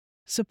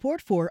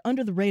Support for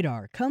Under the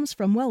Radar comes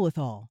from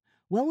Wellwithal.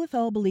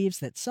 Wellwithal believes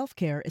that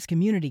self-care is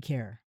community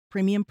care.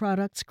 Premium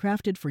products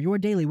crafted for your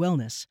daily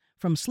wellness,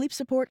 from sleep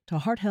support to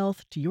heart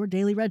health to your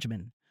daily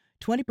regimen.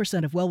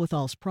 20% of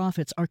Wellwithal's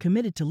profits are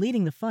committed to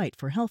leading the fight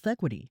for health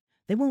equity.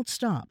 They won't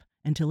stop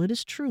until it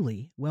is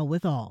truly well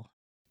with all.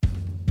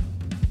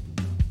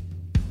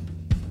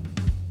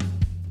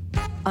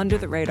 Under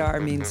the Radar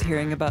means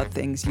hearing about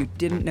things you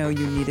didn't know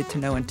you needed to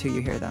know until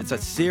you hear them. It's a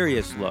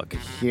serious look.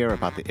 Hear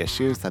about the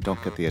issues that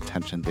don't get the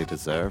attention they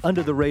deserve.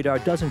 Under the Radar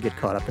doesn't get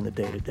caught up in the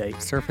day-to-day.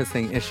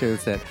 Surfacing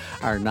issues that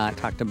are not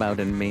talked about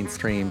in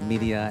mainstream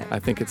media. I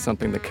think it's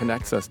something that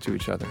connects us to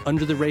each other.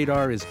 Under the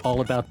Radar is all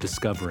about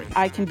discovery.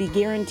 I can be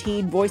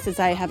guaranteed voices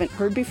I haven't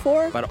heard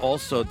before. But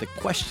also the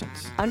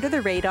questions. Under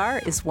the Radar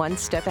is one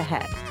step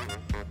ahead.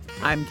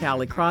 I'm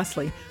Callie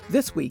Crossley.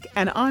 This week,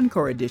 an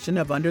encore edition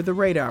of Under the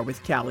Radar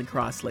with Callie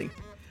Crossley.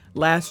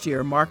 Last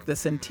year marked the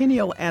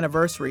centennial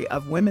anniversary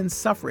of women's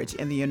suffrage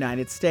in the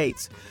United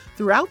States.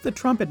 Throughout the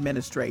Trump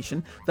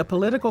administration, the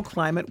political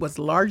climate was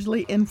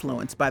largely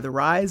influenced by the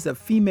rise of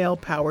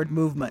female-powered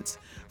movements.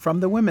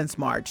 From the Women's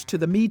March to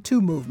the Me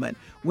Too movement,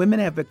 women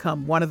have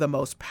become one of the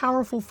most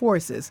powerful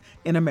forces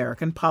in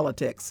American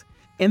politics.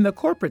 In the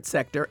corporate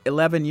sector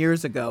 11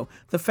 years ago,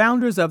 the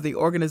founders of the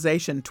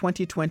organization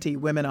 2020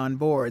 Women on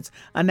Boards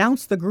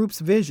announced the group's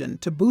vision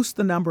to boost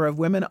the number of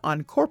women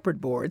on corporate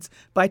boards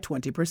by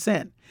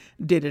 20%.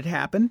 Did it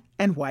happen,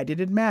 and why did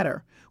it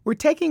matter? We're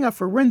taking a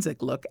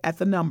forensic look at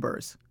the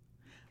numbers.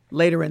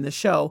 Later in the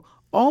show,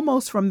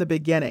 almost from the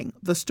beginning,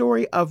 the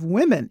story of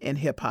women in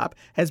hip-hop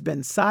has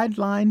been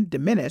sidelined,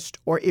 diminished,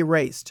 or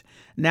erased.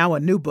 Now a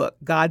new book,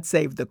 God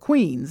Save the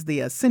Queens, The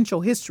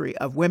Essential History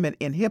of Women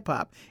in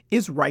Hip-Hop,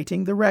 is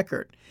writing the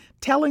record,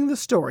 telling the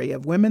story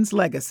of women's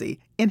legacy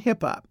in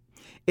hip-hop.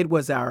 It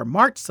was our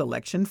March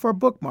selection for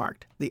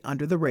Bookmarked, the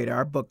Under the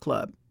Radar Book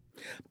Club.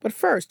 But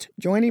first,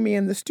 joining me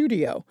in the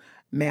studio,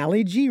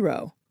 Mally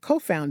Giro,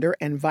 co-founder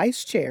and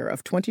vice chair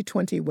of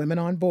 2020 Women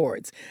on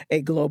Boards,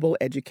 a global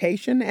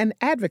education and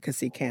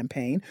advocacy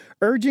campaign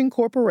urging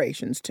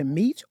corporations to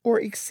meet or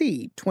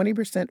exceed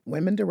 20%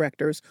 women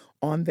directors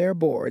on their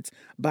boards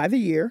by the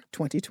year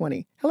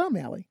 2020. Hello,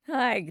 Mally.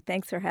 Hi,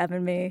 thanks for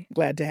having me.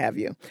 Glad to have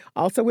you.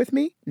 Also with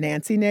me,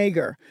 Nancy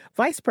Nager,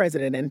 vice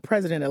president and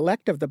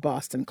president-elect of the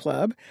Boston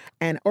Club,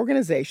 an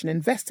organization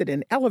invested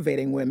in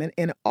elevating women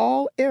in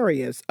all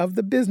areas of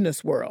the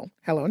business world.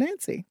 Hello,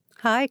 Nancy.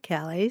 Hi,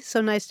 Callie. So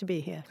nice to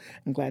be here.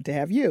 I'm glad to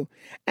have you.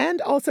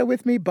 And also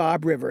with me,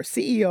 Bob River,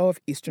 CEO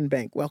of Eastern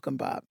Bank. Welcome,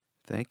 Bob.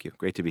 Thank you.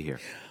 Great to be here.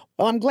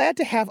 Well, I'm glad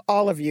to have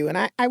all of you. And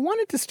I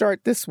wanted to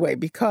start this way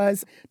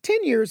because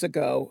 10 years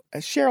ago,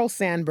 Sheryl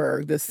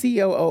Sandberg, the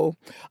COO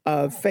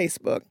of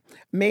Facebook,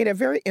 made a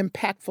very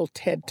impactful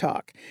TED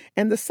Talk.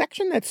 And the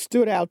section that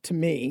stood out to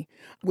me,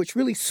 which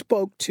really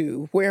spoke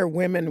to where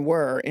women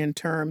were in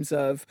terms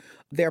of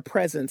their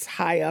presence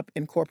high up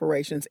in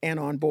corporations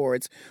and on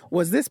boards,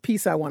 was this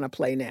piece I want to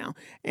play now.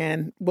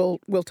 And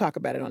we'll talk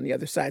about it on the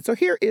other side. So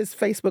here is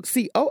Facebook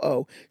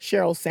COO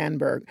Sheryl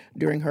Sandberg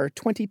during her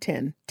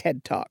 2010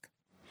 TED Talk.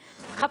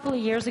 A couple of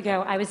years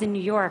ago, I was in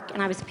New York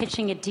and I was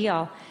pitching a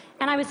deal.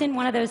 And I was in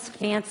one of those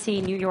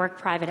fancy New York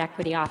private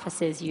equity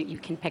offices you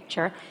can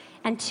picture.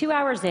 And 2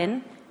 hours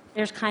in,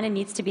 there's kind of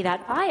needs to be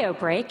that bio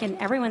break and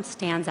everyone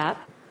stands up.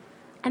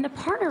 And the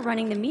partner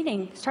running the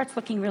meeting starts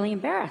looking really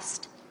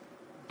embarrassed.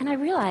 And I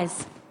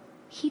realize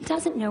he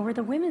doesn't know where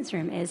the women's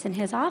room is in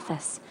his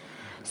office.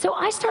 So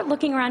I start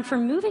looking around for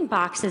moving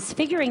boxes,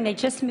 figuring they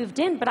just moved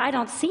in, but I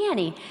don't see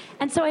any.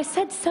 And so I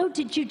said, so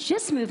did you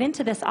just move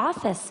into this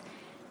office?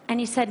 And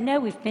he said, no,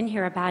 we've been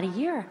here about a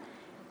year.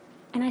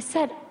 And I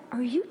said,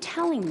 are you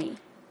telling me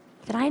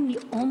that I'm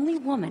the only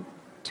woman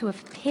to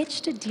have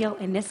pitched a deal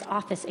in this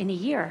office in a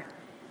year?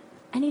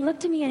 And he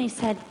looked at me and he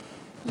said,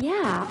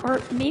 yeah,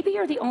 or maybe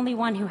you're the only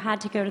one who had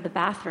to go to the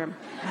bathroom.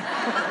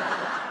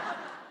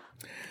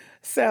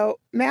 So,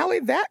 Mally,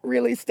 that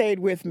really stayed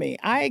with me.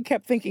 I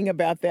kept thinking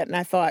about that, and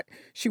I thought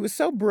she was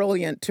so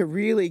brilliant to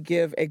really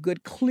give a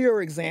good, clear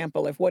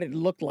example of what it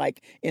looked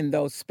like in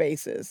those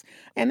spaces.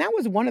 And that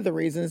was one of the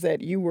reasons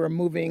that you were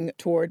moving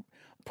toward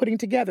putting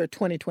together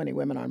 2020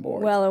 Women on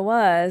Board. Well, it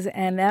was,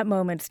 and that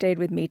moment stayed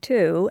with me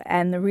too.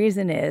 And the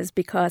reason is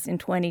because in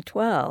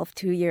 2012,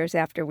 2 years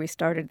after we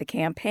started the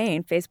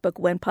campaign, Facebook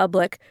went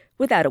public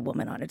without a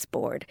woman on its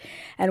board.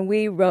 And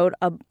we wrote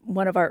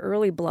one of our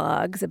early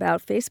blogs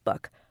about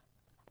Facebook.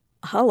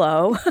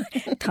 Hello,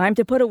 time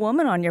to put a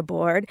woman on your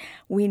board.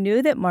 We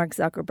knew that Mark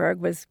Zuckerberg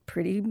was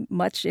pretty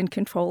much in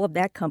control of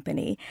that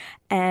company.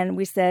 And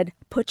we said,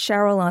 put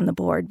Sheryl on the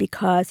board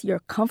because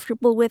you're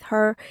comfortable with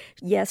her.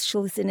 Yes,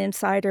 she's an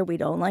insider. We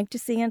don't like to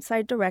see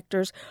inside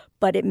directors,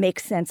 but it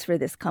makes sense for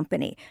this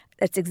company.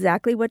 That's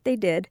exactly what they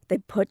did. They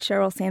put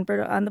Sheryl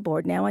Sandberg on the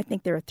board. Now I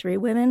think there are 3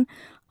 women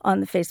on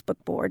the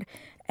Facebook board.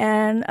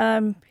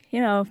 And,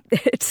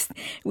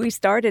 we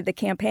started the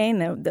campaign.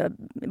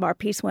 Our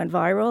piece went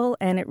viral,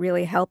 and it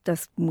really helped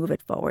us move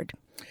it forward.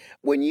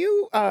 When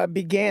you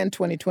began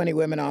 2020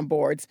 Women on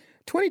Boards,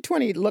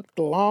 2020 looked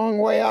a long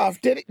way off.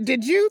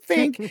 Did you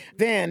think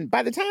then,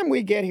 by the time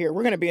we get here,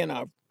 we're going to be in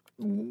a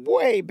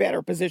way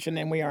better position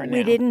than we are now.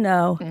 We didn't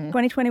know.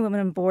 2020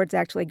 Women on Boards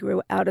actually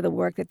grew out of the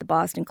work that the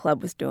Boston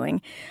Club was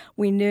doing.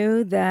 We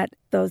knew that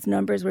those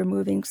numbers were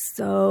moving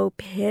so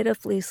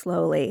pitifully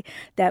slowly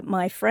that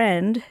my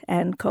friend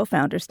and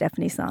co-founder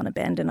Stephanie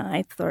Sonnabend and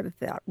I thought,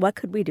 what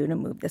could we do to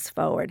move this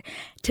forward,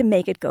 to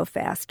make it go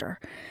faster?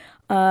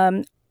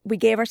 We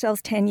gave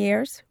ourselves 10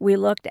 years. We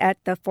looked at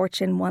the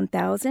Fortune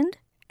 1000,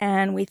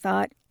 and we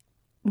thought,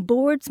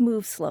 boards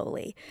move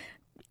slowly.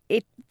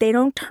 They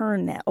don't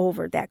turn that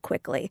over that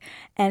quickly.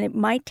 And it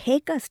might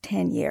take us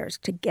 10 years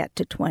to get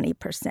to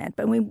 20%.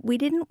 But we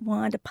didn't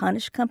want to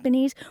punish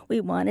companies. We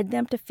wanted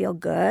them to feel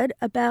good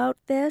about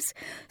this.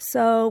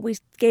 So we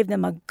gave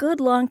them a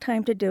good long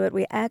time to do it.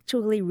 We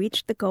actually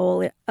reached the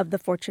goal of the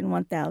Fortune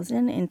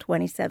 1000 in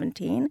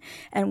 2017.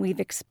 And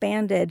we've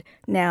expanded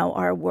now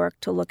our work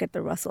to look at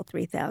the Russell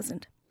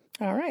 3000.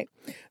 All right.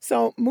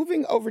 So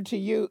moving over to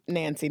you,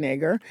 Nancy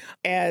Nager,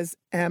 as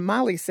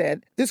Molly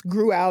said, this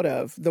grew out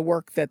of the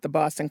work that the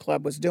Boston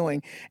Club was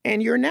doing.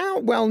 And you're now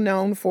well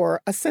known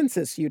for a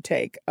census you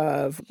take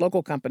of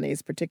local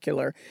companies,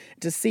 particular,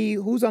 to see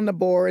who's on the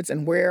boards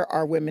and where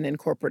are women in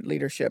corporate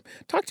leadership.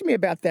 Talk to me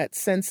about that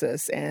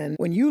census. And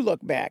when you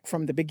look back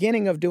from the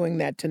beginning of doing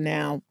that to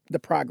now, the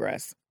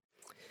progress.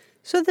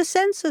 So the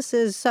census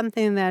is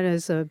something that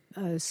is a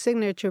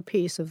signature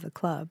piece of the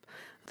club.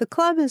 The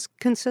club is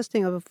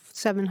consisting of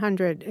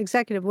 700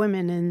 executive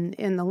women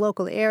in the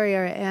local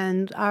area,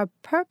 and our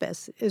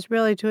purpose is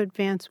really to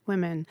advance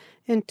women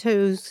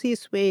into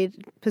C-suite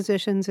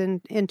positions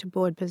and into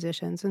board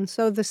positions. And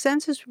so the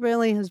census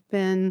really has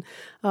been,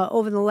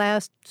 over the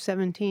last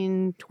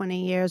 17,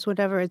 20 years,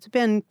 whatever it's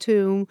been,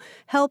 to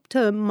help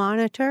to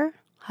monitor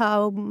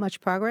how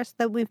much progress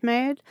that we've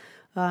made.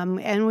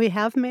 And we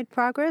have made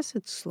progress.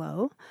 It's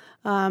slow.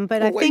 But I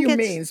think what do you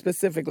mean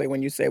specifically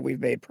when you say we've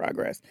made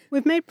progress?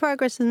 We've made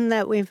progress in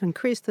that we've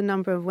increased the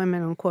number of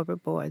women on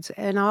corporate boards.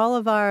 And all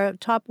of our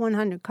top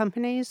 100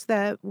 companies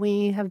that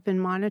we have been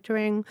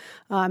monitoring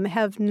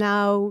have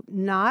now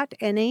not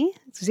any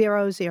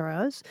 0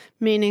 zeros,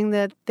 meaning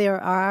that there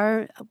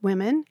are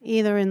women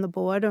either in the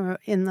board or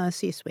in the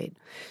C-suite.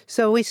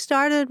 So we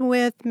started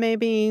with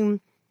maybe,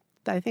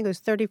 I think it was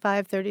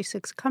 35,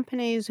 36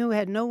 companies who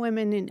had no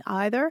women in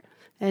either.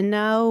 And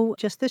now,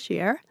 just this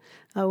year,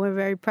 we're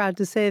very proud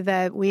to say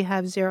that we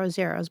have 0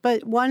 zeros.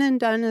 But one and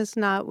done is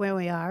not where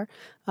we are.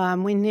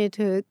 We need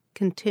to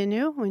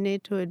continue. We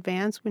need to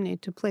advance. We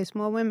need to place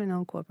more women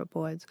on corporate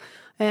boards.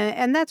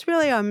 And that's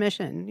really our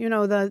mission. You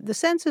know, the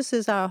census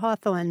is our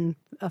Hawthorne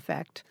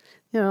effect.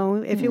 You know,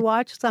 if you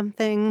watch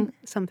something,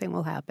 something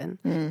will happen.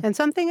 And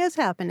something is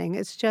happening.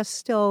 It's just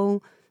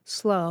still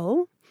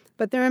slow.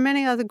 But there are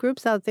many other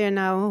groups out there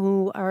now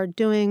who are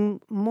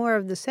doing more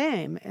of the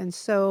same. And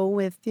so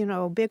with,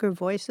 bigger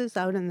voices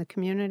out in the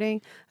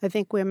community, I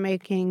think we're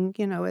making,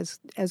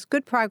 as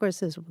good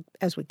progress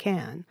as we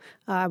can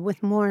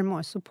with more and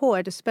more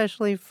support,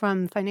 especially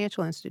from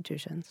financial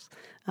institutions.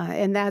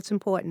 And that's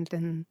important,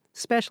 and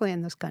especially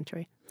in this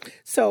country.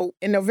 So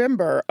in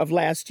November of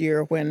last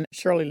year, when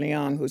Shirley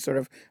Leung, who sort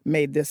of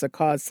made this a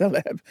cause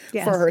celeb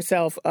for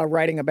herself,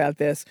 writing about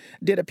this,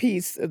 did a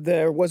piece,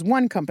 there was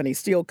one company,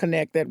 Steel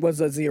Connect, that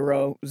was a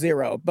 0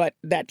 0, but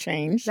that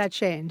changed? That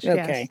changed,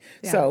 okay.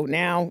 Yes. So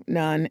now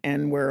none,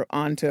 and we're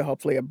on to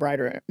hopefully a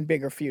brighter,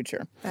 bigger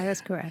future. That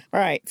is correct. All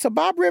right. So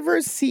Bob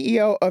Rivers,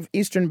 CEO of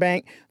Eastern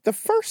Bank, the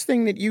first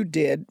thing that you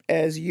did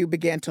as you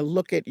began to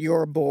look at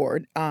your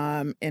board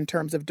in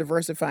terms of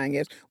diversifying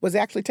it was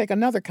actually take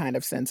another kind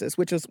of census,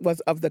 which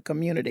was of the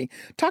community.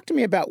 Talk to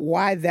me about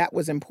why that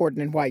was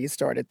important and why you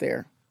started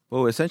there.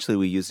 Well, essentially,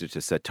 we used it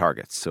to set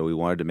targets. So we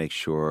wanted to make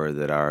sure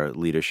that our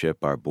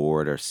leadership, our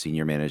board, our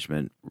senior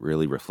management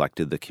really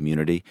reflected the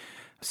community.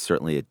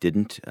 Certainly it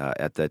didn't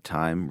at that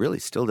time, really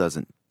still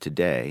doesn't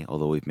today,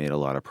 although we've made a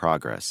lot of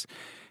progress.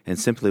 And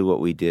simply what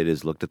we did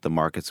is looked at the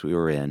markets we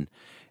were in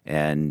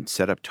and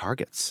set up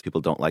targets. People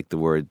don't like the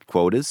word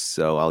quotas,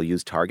 so I'll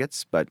use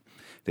targets, but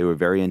they were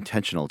very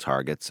intentional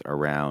targets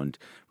around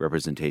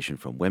representation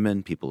from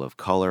women, people of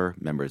color,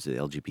 members of the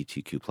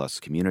LGBTQ plus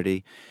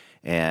community,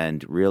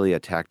 and really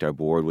attacked our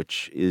board,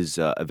 which is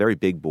a very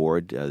big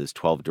board. There's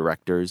 12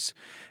 directors,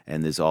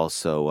 and there's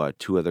also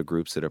 2 other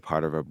groups that are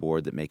part of our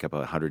board that make up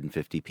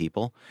 150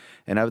 people.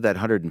 And of that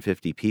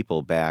 150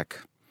 people back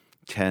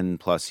 10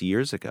 plus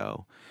years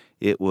ago,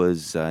 it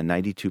was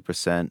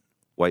 92%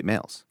 white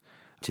males.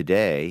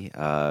 Today,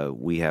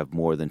 we have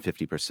more than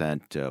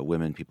 50%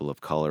 women, people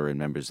of color, and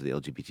members of the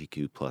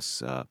LGBTQ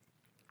plus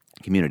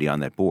community on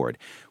that board.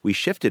 We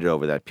shifted it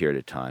over that period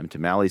of time. To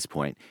Mally's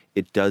point,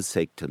 it does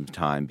take some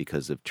time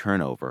because of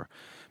turnover,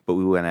 but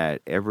we went at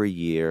it every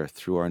year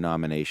through our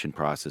nomination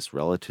process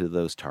relative to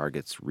those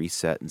targets,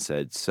 reset and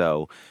said,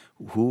 so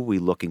who are we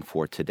looking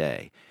for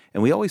today?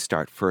 And we always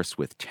start first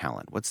with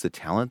talent. What's the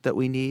talent that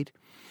we need?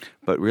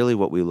 But really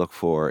what we look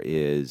for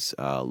is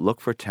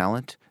look for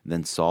talent,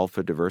 then solve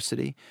for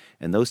diversity.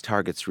 And those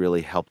targets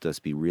really helped us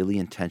be really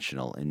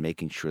intentional in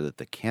making sure that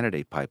the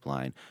candidate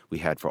pipeline we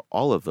had for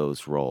all of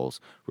those roles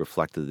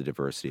reflected the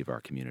diversity of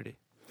our community.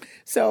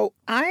 So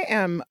I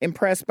am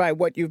impressed by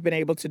what you've been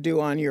able to do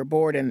on your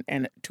board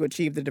and to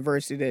achieve the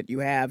diversity that you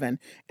have and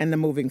the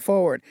moving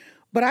forward.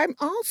 But I'm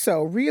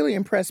also really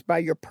impressed by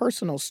your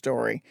personal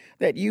story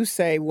that you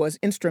say was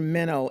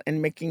instrumental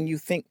in making you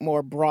think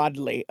more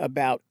broadly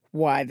about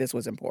why this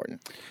was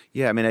important.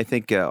 Yeah, I mean, I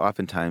think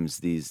oftentimes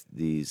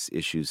these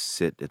issues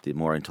sit at the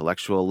more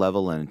intellectual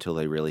level, and until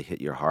they really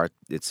hit your heart,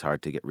 it's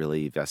hard to get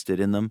really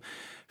vested in them.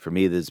 For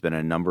me, there's been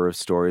a number of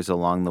stories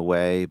along the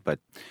way, but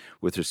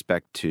with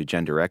respect to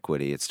gender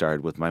equity, it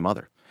started with my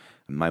mother.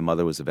 My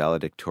mother was a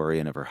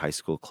valedictorian of her high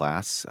school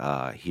class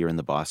here in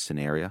the Boston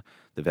area.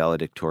 The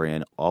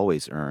valedictorian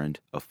always earned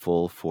a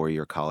full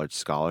 4-year college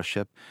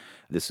scholarship.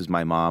 This was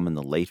my mom in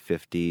the late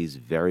 50s,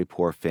 very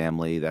poor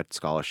family. That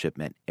scholarship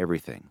meant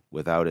everything.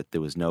 Without it,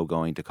 there was no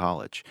going to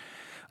college.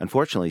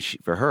 Unfortunately,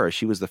 for her,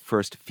 she was the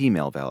first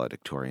female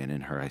valedictorian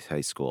in her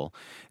high school,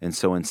 and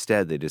so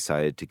instead they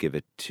decided to give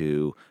it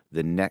to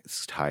the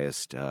next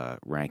highest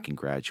ranking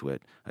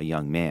graduate, a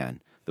young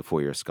man, the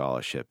 4-year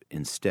scholarship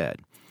instead.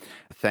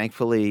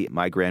 Thankfully,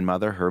 my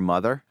grandmother, her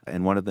mother,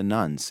 and one of the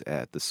nuns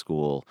at the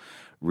school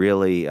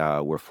really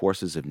were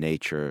forces of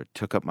nature,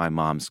 took up my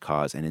mom's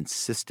cause, and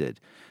insisted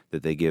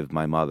that they give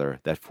my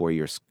mother that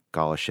 4-year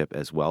scholarship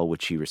as well,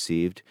 which she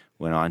received,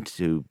 went on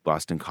to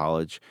Boston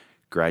College,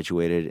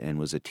 graduated, and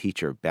was a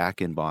teacher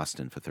back in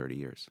Boston for 30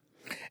 years.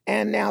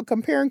 And now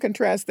compare and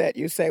contrast that,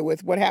 you say,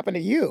 with what happened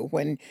to you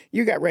when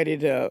you got ready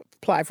to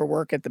apply for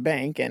work at the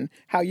bank and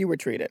how you were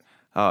treated.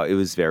 Oh, it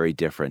was very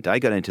different. I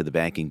got into the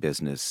banking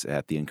business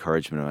at the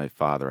encouragement of my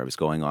father. I was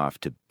going off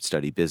to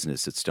study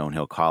business at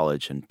Stonehill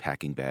College and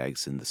packing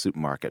bags in the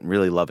supermarket and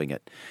really loving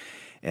it.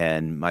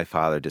 And my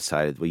father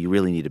decided, well, you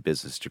really need a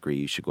business degree.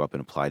 You should go up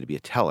and apply to be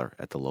a teller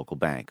at the local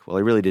bank. Well, I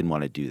really didn't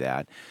want to do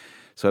that.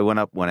 So I went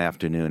up one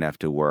afternoon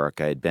after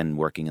work. I had been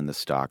working in the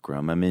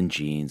stockroom. I'm in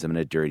jeans. I'm in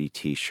a dirty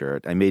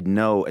T-shirt. I made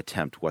no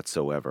attempt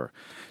whatsoever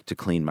to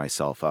clean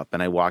myself up.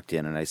 And I walked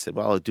in and I said,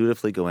 well, I'll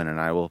dutifully go in and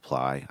I will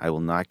apply. I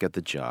will not get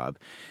the job.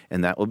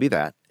 And that will be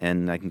that.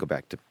 And I can go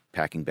back to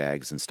packing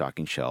bags and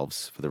stocking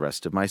shelves for the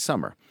rest of my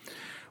summer.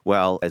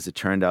 Well, as it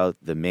turned out,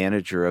 the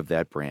manager of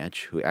that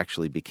branch, who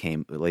actually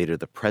became later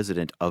the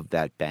president of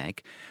that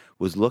bank,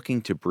 was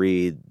looking to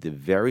breed the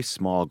very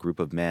small group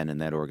of men in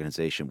that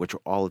organization, which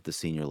were all at the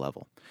senior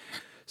level.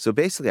 So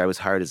basically, I was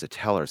hired as a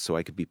teller so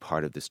I could be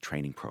part of this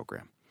training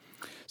program.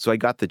 So I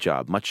got the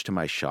job, much to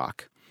my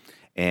shock.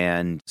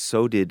 And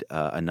so did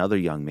another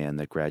young man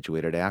that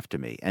graduated after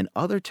me. And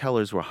other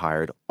tellers were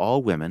hired,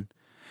 all women,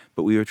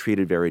 but we were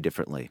treated very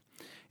differently.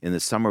 In the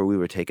summer, we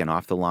were taken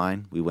off the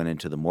line. We went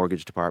into the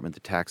mortgage department,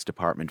 the tax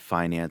department,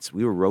 finance.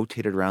 We were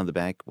rotated around the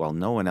bank while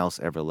no one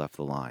else ever left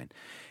the line.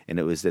 And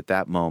it was at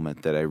that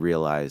moment that I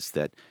realized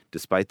that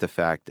despite the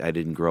fact I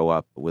didn't grow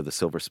up with a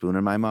silver spoon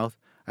in my mouth,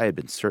 I had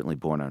been certainly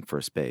born on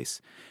first base.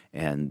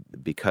 And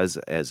because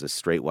as a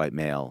straight white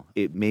male,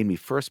 it made me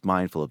first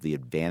mindful of the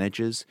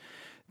advantages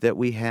that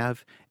we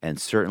have,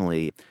 and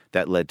certainly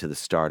that led to the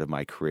start of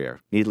my career.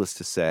 Needless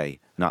to say,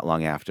 not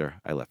long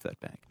after I left that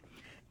bank.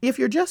 If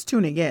you're just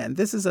tuning in,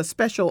 this is a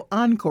special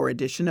encore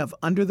edition of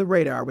Under the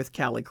Radar with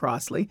Callie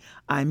Crossley.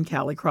 I'm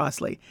Callie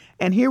Crossley,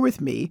 and here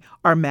with me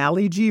are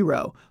Mally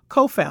Giro,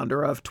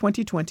 co-founder of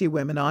 2020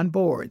 Women on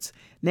Boards,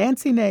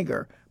 Nancy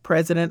Nager,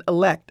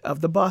 president-elect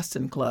of the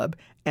Boston Club,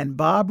 and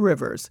Bob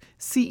Rivers,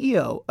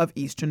 CEO of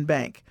Eastern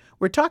Bank.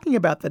 We're talking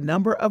about the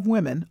number of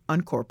women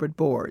on corporate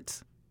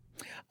boards.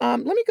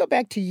 Let me go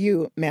back to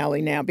you,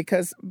 Mally, now,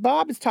 because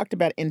Bob has talked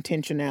about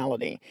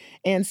intentionality.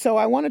 And so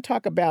I want to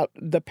talk about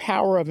the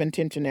power of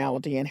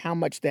intentionality and how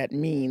much that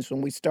means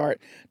when we start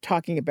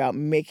talking about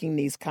making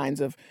these kinds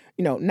of,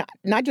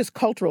 not just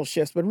cultural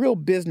shifts, but real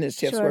business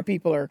shifts where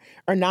people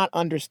are not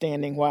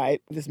understanding why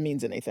this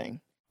means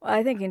anything. Well,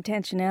 I think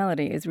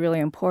intentionality is really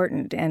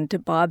important. And to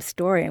Bob's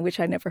story, which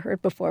I never heard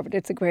before, but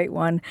it's a great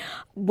one,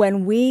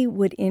 when we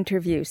would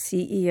interview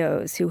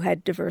CEOs who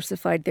had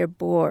diversified their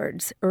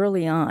boards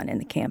early on in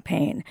the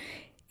campaign,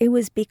 it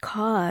was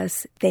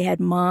because they had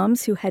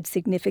moms who had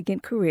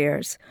significant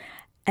careers,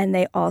 and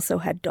they also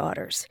had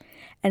daughters.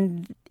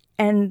 And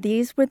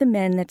these were the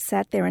men that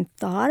sat there and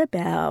thought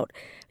about,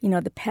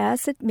 the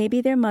paths that maybe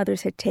their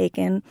mothers had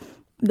taken,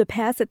 the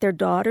path that their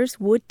daughters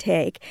would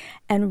take,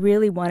 and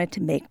really wanted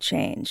to make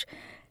change.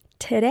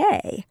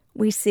 Today,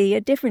 we see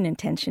a different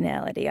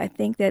intentionality. I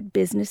think that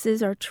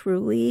businesses are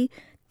truly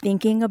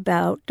thinking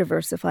about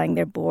diversifying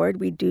their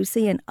board. We do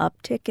see an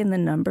uptick in the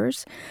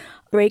numbers.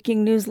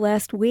 Breaking news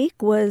last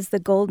week was the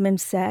Goldman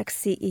Sachs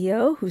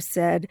CEO who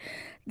said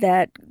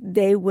that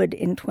they would,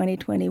 in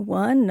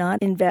 2021, not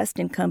invest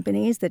in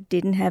companies that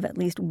didn't have at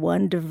least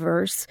one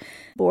diverse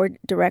board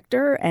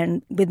director,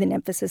 and with an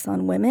emphasis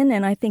on women.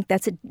 And I think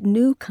that's a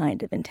new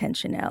kind of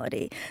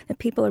intentionality, that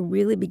people are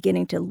really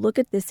beginning to look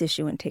at this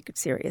issue and take it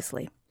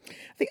seriously.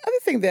 The other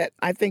thing that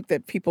I think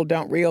that people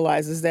don't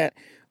realize is that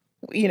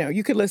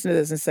you could listen to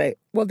this and say,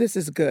 well, this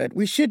is good.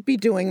 We should be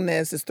doing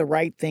this. It's the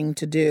right thing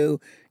to do.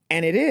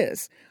 And it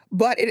is.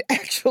 But it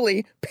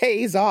actually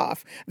pays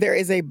off. There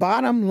is a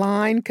bottom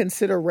line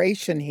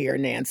consideration here,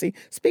 Nancy.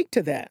 Speak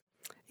to that.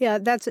 Yeah,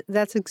 that's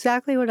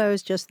exactly what I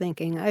was just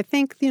thinking. I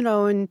think,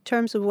 in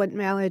terms of what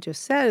Mally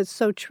just said, it's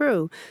so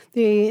true.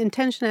 The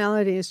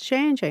intentionality is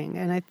changing,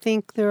 and I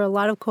think there are a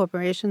lot of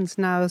corporations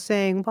now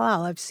saying,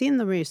 well, I've seen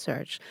the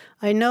research.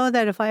 I know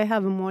that if I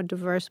have a more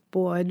diverse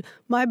board,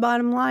 my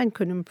bottom line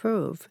could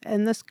improve.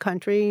 And this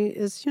country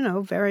is,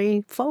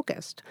 very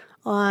focused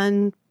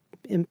on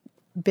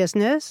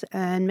business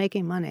and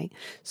making money.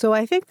 So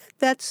I think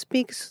that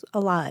speaks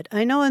a lot.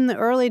 I know in the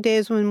early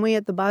days when we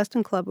at the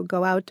Boston Club would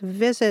go out to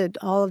visit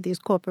all of these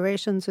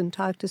corporations and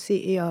talk to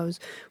CEOs,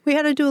 we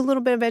had to do a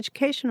little bit of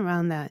education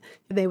around that.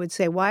 They would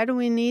say, why do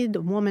we need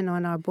a woman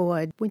on our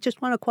board? We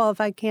just want a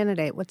qualified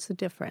candidate. What's the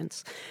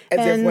difference?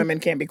 As if women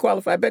can't be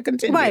qualified, but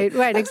continue.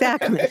 Right,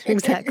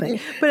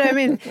 exactly. But I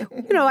mean,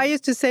 I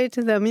used to say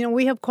to them,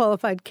 we have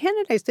qualified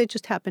candidates. They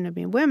just happen to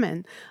be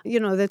women.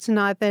 That's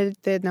not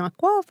that they're not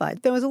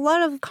qualified. There was a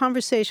lot of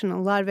conversation, a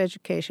lot of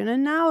education,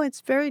 and now it's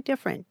very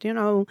different.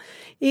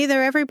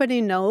 Either everybody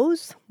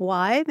knows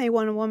why they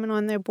want a woman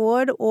on their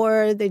board,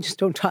 or they just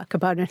don't talk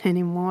about it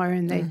anymore,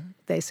 and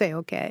they say,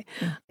 okay.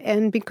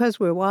 And because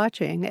we're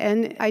watching,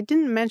 and I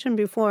didn't mention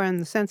before in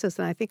the census,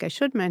 and I think I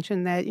should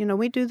mention that,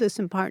 we do this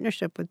in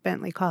partnership with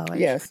Bentley College.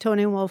 Yes.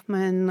 Tony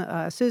Wolfman,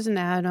 Susan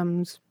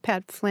Adams,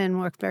 Pat Flynn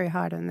worked very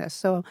hard on this.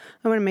 So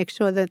I want to make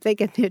sure that they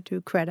get their due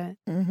credit.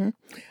 Mm-hmm.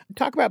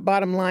 Talk about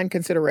bottom line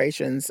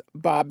considerations,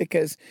 Bob,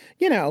 because,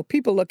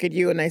 people look at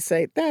you and they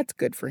say, that's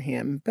good for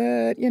him,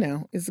 but,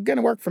 is it going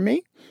to work for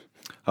me?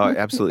 Oh,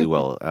 absolutely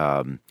will.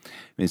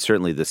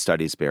 Certainly the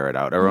studies bear it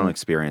out. Our own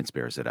experience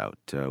bears it out.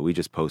 We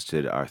just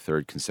posted our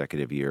third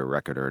consecutive year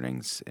record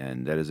earnings,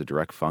 and that is a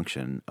direct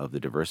function of the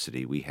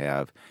diversity we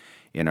have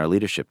in our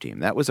leadership team.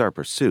 That was our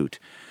pursuit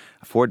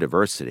for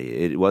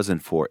diversity. It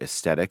wasn't for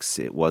aesthetics.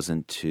 It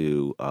wasn't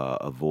to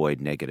avoid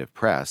negative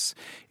press.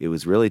 It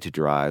was really to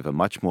drive a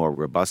much more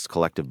robust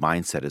collective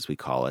mindset, as we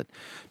call it,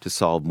 to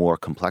solve more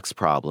complex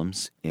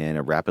problems in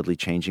a rapidly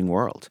changing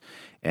world.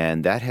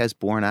 And that has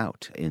borne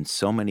out in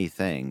so many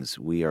things.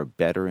 We are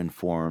better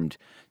informed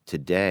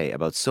today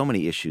about so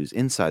many issues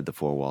inside the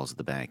four walls of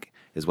the bank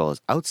as well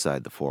as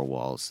outside the four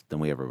walls than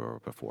we ever were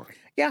before.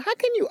 Yeah, how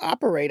can you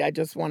operate, I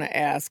just want to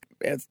ask,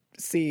 as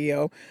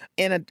CEO,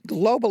 in a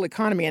global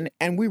economy,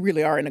 and we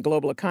really are in a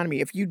global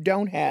economy, if you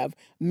don't have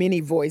many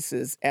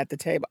voices at the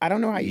table? I don't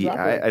know how you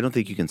operate. I don't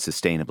think you can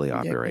sustainably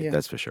operate,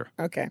 that's for sure.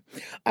 Okay.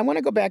 I want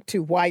to go back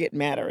to why it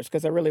matters,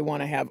 because I really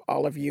want to have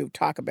all of you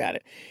talk about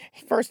it.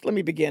 First, let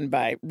me begin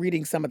by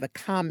reading some of the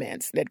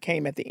comments that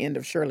came at the end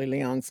of Shirley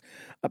Leong's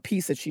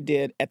piece that she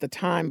did at the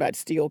time about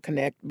Steel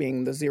Connect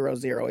being the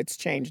 00. It's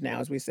changed now,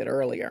 as we said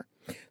earlier.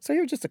 So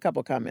here are just a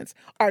couple comments.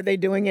 Are they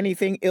doing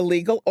anything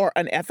illegal or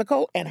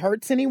unethical and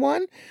hurts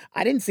anyone?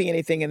 I didn't see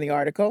anything in the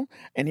article.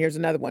 And here's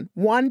another one.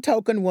 One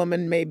token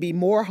woman may be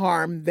more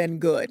harm than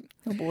good.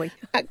 Oh, boy.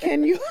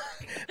 Can you,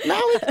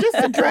 Molly, just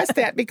address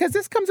that? Because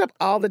this comes up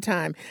all the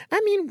time.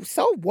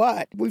 So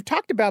what? We've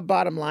talked about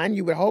bottom line.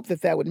 You would hope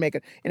that would make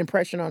an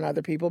impression on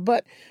other people.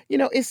 But,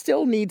 it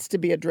still needs to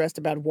be addressed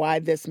about why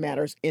this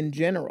matters in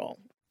general.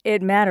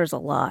 It matters a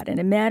lot. And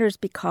it matters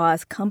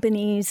because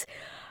companies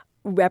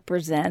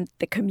represent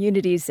the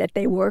communities that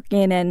they work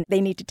in, and they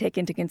need to take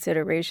into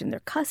consideration their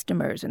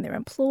customers and their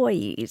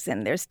employees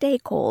and their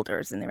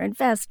stakeholders and their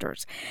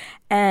investors.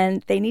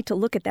 And they need to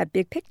look at that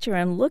big picture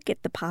and look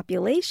at the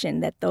population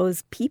that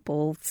those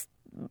people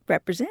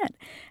represent.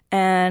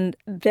 And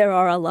there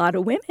are a lot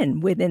of women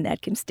within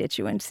that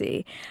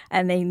constituency,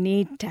 and they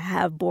need to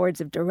have boards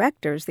of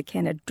directors that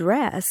can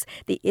address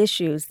the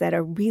issues that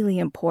are really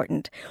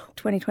important.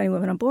 2020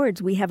 Women on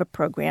Boards, we have a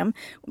program.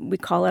 We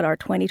call it our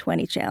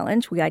 2020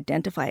 Challenge. We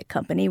identify a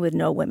company with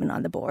no women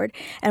on the board,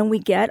 and we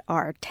get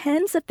our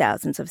tens of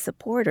thousands of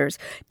supporters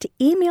to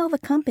email the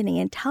company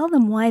and tell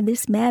them why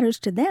this matters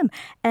to them.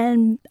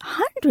 And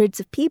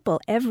hundreds of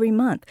people every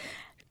month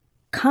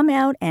come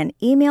out and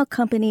email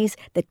companies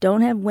that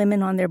don't have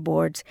women on their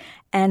boards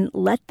and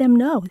let them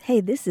know, hey,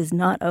 this is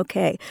not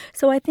okay.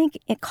 So I think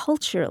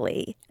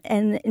culturally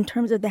and in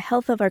terms of the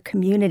health of our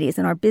communities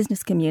and our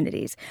business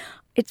communities,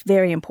 it's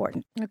very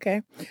important.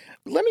 Okay.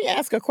 Let me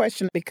ask a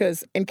question,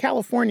 because in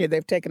California,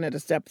 they've taken it a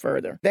step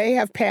further. They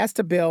have passed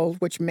a bill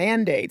which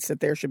mandates that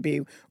there should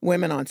be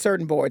women on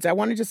certain boards. I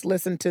want to just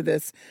listen to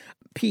this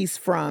piece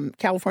from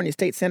California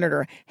State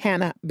Senator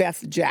Hannah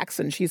Beth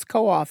Jackson. She's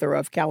co-author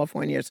of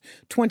California's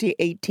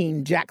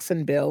 2018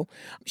 Jackson Bill.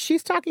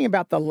 She's talking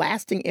about the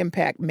lasting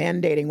impact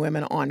mandating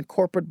women on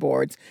corporate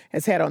boards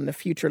has had on the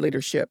future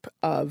leadership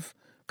of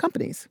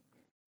companies.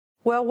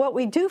 Well, what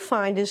we do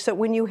find is that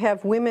when you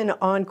have women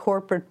on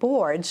corporate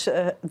boards,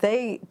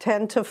 they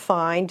tend to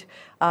find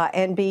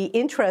and be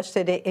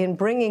interested in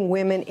bringing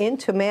women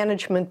into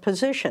management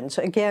positions.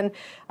 Again,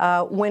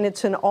 when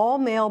it's an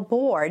all-male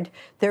board,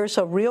 there's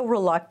a real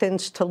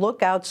reluctance to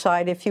look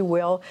outside, if you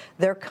will,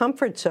 their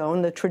comfort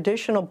zone, the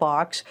traditional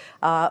box,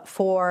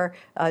 for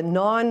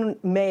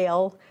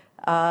non-male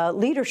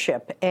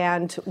leadership.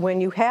 And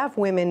when you have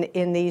women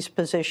in these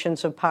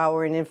positions of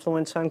power and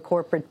influence on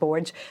corporate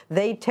boards,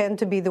 they tend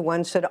to be the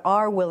ones that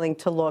are willing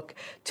to look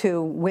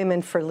to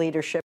women for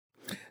leadership.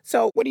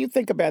 So what do you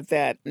think about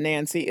that,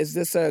 Nancy? Is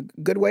this a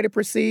good way to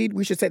proceed?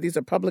 We should say these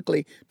are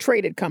publicly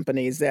traded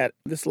companies that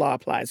this law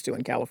applies to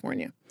in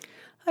California.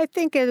 I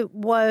think it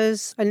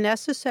was a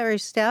necessary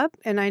step,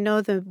 and I know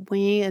that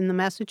we in the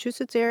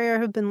Massachusetts area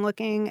have been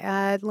looking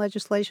at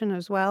legislation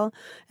as well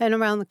and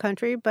around the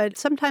country, but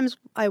sometimes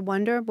I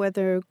wonder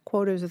whether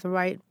quotas are the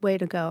right way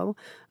to go.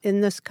 In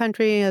this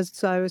country,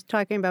 as I was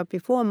talking about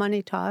before,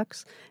 money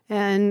talks,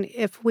 and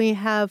if we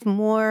have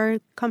more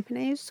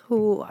companies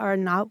who are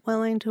not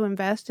willing to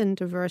invest in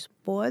diverse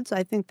boards,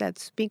 I think that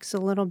speaks a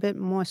little bit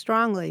more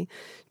strongly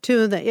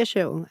to the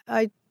issue.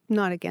 I'm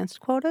not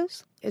against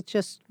quotas. It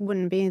just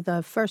wouldn't be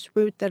the first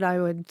route that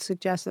I would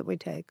suggest that we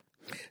take.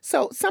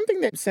 So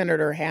something that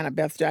Senator Hannah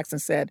Beth Jackson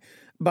said,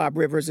 Bob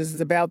Rivers, is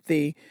about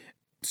the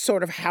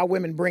sort of how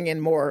women bring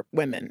in more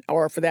women,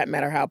 or for that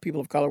matter, how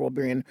people of color will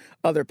bring in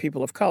other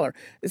people of color.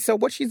 So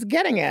what she's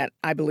getting at,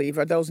 I believe,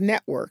 are those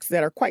networks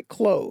that are quite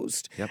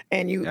closed. Yep,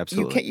 and you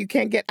absolutely.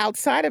 can't get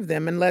outside of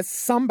them unless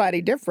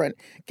somebody different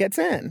gets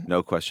in.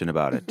 No question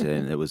about it.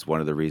 And it was one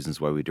of the reasons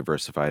why we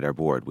diversified our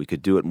board. We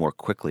could do it more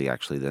quickly,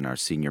 actually, than our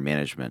senior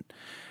management.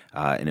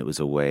 And it was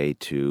a way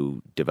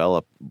to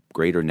develop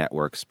greater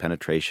networks,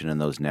 penetration in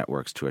those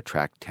networks to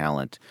attract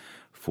talent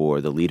for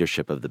the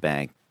leadership of the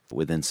bank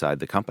inside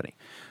the company.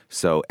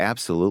 So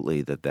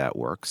absolutely that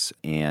works.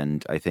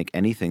 And I think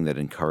anything that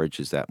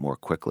encourages that more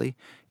quickly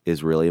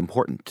is really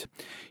important.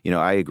 You know,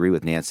 I agree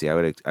with Nancy.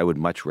 I would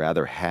much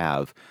rather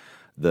have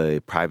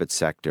the private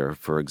sector,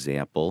 for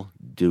example,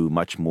 do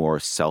much more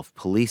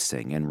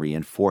self-policing and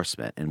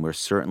reinforcement. And we're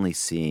certainly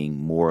seeing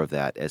more of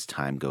that as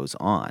time goes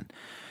on.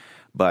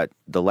 But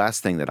the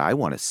last thing that I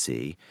want to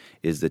see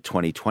is the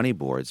 2020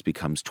 boards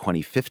becomes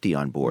 2050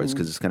 on boards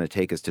because it's going to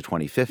take us to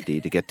 2050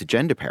 to get to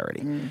gender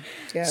parity.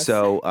 Yes.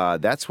 So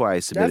that's why I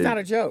submitted. That's not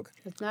a joke.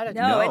 It's not a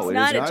joke. No, it's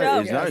not a joke.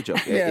 It is not a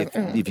joke.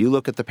 Yeah. If you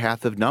look at the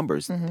path of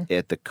numbers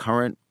at the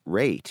current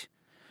rate,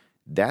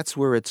 that's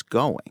where it's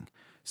going.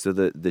 So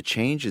the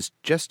change is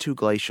just too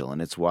glacial,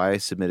 and it's why I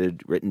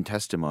submitted written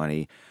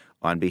testimony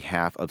on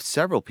behalf of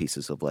several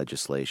pieces of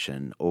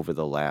legislation over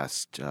the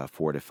last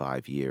 4 to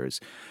 5 years,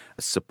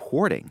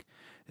 supporting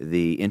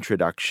the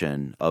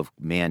introduction of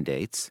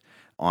mandates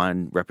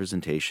on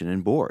representation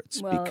in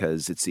boards,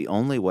 because it's the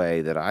only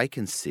way that I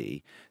can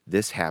see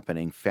this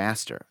happening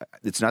faster.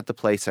 It's not the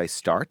place I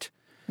start,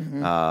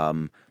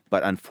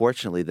 but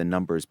unfortunately the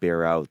numbers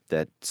bear out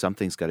that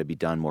something's got to be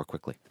done more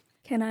quickly.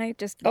 Can I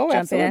just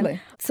jump in?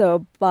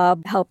 So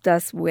Bob helped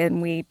us when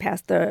we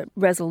passed the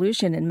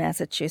resolution in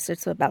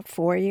Massachusetts about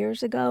 4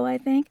 years ago, I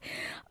think.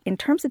 In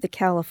terms of the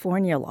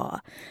California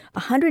law,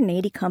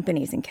 180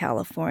 companies in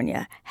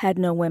California had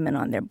no women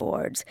on their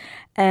boards.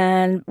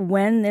 And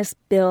when this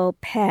bill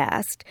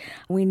passed,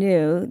 we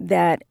knew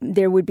that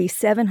there would be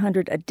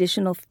 700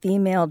 additional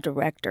female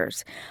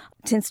directors.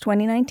 Since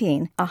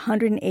 2019,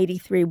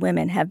 183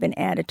 women have been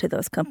added to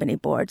those company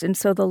boards. And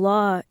so the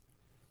law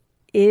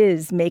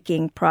is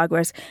making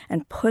progress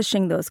and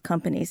pushing those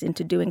companies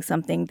into doing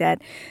something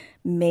that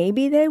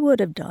maybe they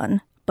would have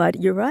done, but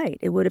you're right,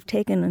 it would have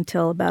taken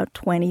until about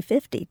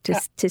 2050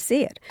 to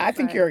see it. I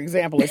think your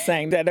example is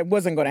saying that it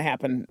wasn't going to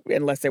happen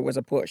unless there was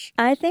a push.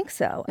 I think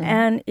so.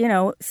 And,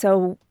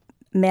 so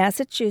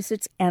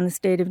Massachusetts and the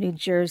state of New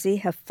Jersey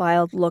have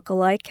filed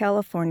lookalike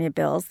California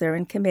bills. They're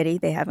in committee.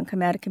 They haven't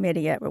come out of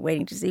committee yet. We're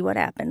waiting to see what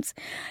happens.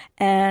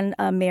 And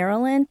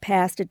Maryland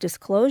passed a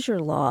disclosure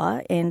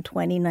law in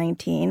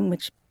 2019,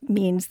 which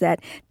means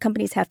that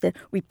companies have to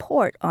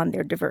report on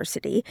their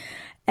diversity.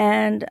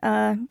 And,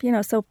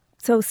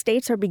 so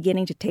states are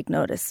beginning to take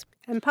notice.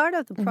 And part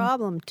of the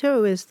problem,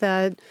 too, is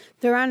that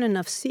there aren't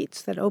enough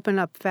seats that open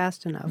up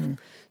fast enough.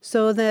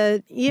 So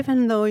that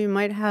even though you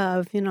might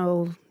have,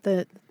 the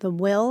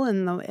will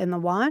and the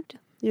want,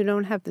 you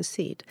don't have the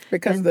seat.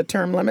 Because of the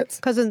term limits?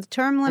 Because of the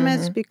term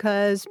limits,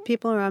 because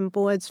people are on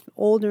boards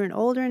older and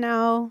older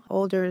now.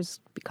 Older has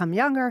become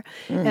younger.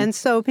 And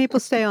so people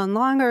stay on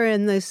longer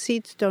and the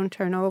seats don't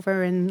turn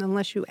over. And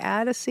unless you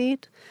add a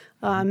seat,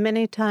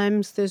 many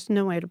times there's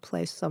no way to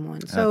place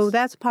someone. So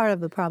that's part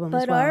of the problem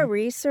as well. Our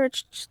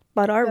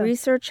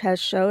research has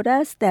showed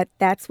us that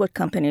that's what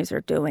companies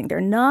are doing. They're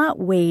not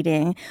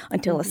waiting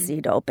until a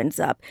seat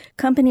opens up.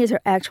 Companies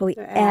are actually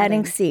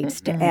adding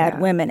seats to add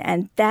women,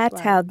 and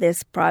that's how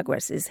this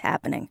progress is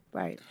happening.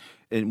 Right.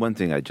 And one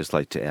thing I'd just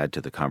like to add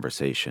to the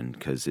conversation,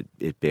 because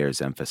it bears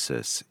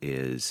emphasis,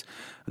 is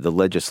the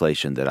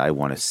legislation that I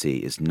want to see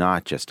is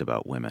not just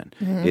about women.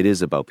 It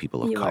is about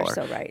people of color. You are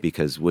so right.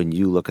 Because when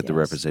you look at the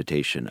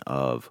representation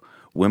of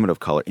women of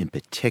color in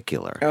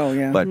particular,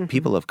 but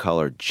people of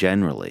color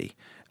generally,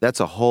 that's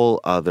a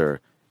whole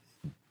other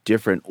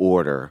different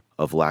order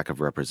of lack of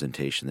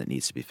representation that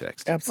needs to be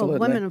fixed. Absolutely.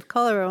 Well, women of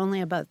color are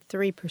only about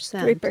 3%.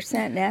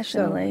 3%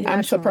 nationally.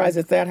 I'm surprised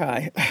it's that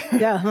high.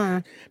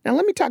 Yeah. Now,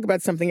 let me talk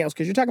about something else,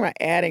 because you're talking about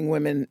adding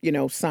women.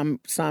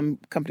 Some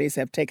companies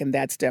have taken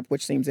that step,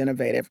 which seems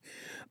innovative.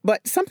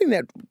 But something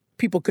that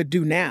people could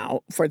do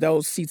now for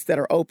those seats that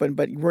are open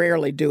but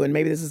rarely do, and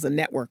maybe this is a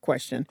network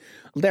question,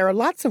 there are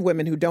lots of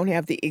women who don't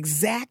have the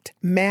exact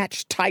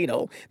match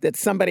title that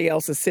somebody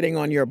else is sitting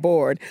on your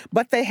board,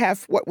 but they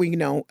have what we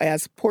know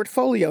as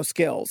portfolio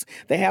skills.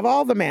 They have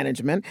all the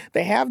management,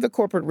 they have the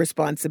corporate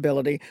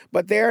responsibility,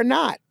 but they're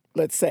not,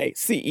 let's say,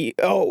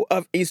 CEO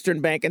of Eastern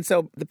Bank. And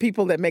so the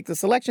people that make the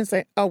selection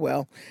say, oh,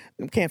 well,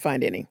 can't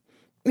find any.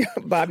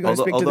 Bob, you want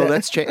to speak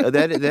to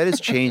that? That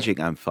is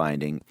changing, I'm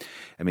finding.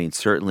 I mean,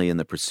 certainly in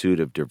the pursuit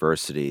of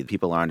diversity,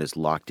 people aren't as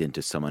locked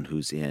into someone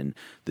who's in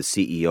the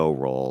CEO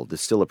role. There's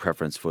still a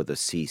preference for the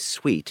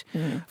C-suite,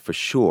 for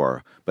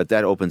sure, but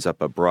that opens up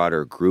a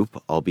broader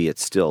group, albeit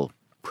still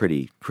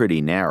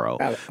pretty narrow.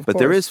 But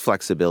there is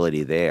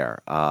flexibility there.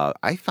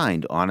 I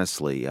find,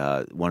 honestly,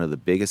 one of the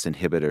biggest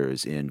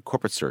inhibitors in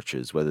corporate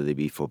searches, whether they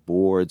be for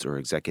boards or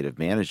executive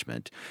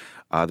management,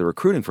 the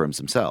recruiting firms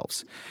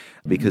themselves.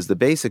 Because the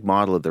basic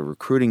model of the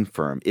recruiting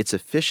firm, its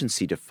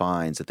efficiency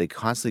defines that they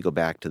constantly go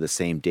back to the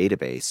same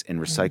database and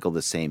recycle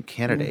the same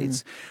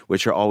candidates,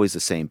 which are always the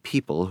same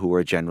people who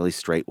are generally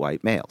straight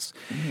white males.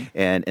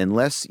 And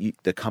unless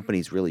the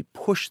companies really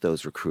push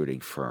those recruiting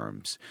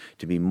firms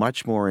to be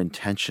much more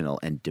intentional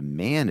and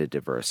demand a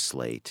diverse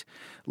slate,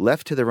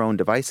 left to their own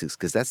devices,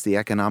 because that's the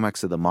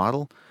economics of the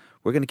model,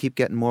 we're going to keep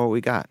getting more what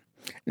we got.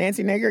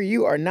 Nancy Nager,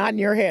 you are nodding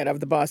your head of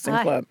the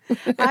Boston Club.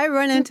 I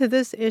run into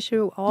this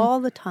issue all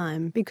the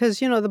time because,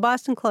 the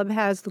Boston Club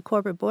has the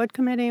corporate board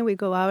committee. We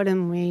go out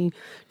and we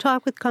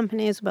talk with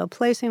companies about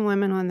placing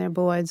women on their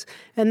boards,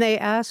 and they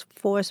ask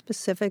for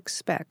specific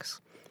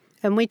specs.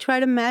 And we try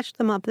to match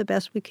them up the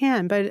best we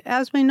can. But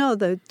as we know,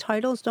 the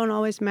titles don't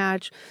always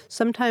match.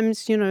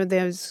 Sometimes,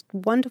 there's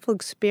wonderful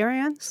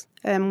experience,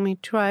 and we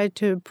try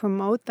to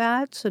promote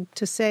that. So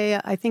to say,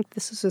 I think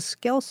this is a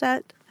skill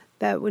set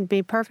that would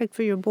be perfect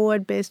for your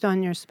board based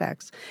on your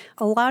specs.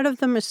 A lot of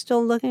them are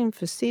still looking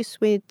for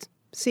C-suite,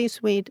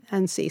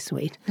 and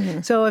C-suite.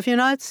 So if you're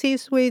not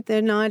C-suite,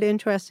 they're not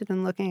interested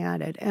in looking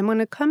at it. And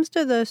when it comes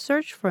to the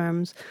search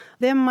firms,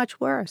 they're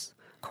much worse.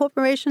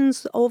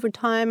 Corporations over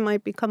time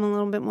might become a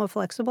little bit more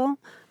flexible.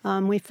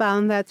 We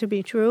found that to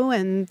be true,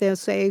 and they'll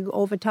say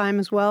over time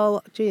as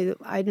well, gee,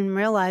 I didn't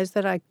realize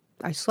that I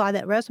saw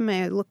that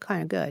resume, it looked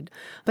kind of good.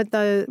 But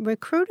the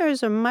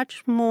recruiters are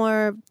much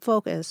more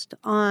focused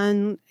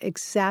on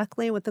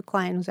exactly what the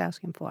client is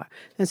asking for.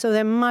 And so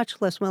they're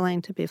much less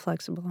willing to be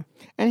flexible.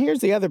 And here's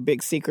the other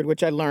big secret,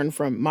 which I learned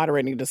from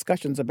moderating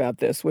discussions about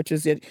this, which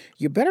is that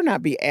you better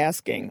not be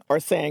asking or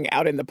saying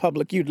out in the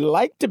public you'd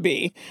like to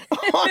be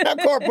on a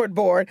corporate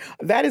board.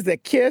 That is the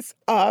kiss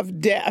of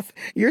death.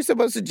 You're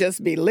supposed to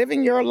just be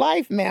living your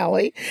life,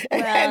 Mally,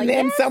 and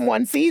then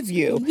someone sees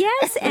you.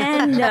 Yes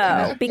and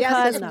no,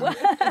 because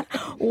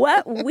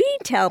what we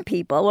tell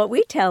people, what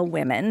we tell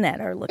women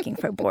that are looking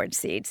for board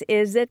seats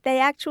is that they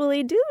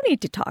actually do need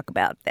to talk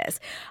about this.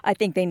 I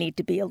think they need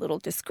to be a little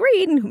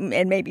discreet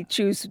and maybe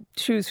choose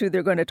who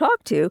they're going to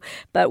talk to,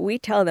 but we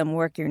tell them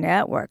work your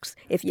networks.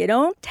 If you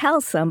don't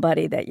tell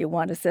somebody that you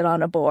want to sit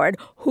on a board,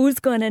 who's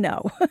going to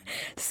know?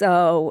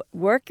 So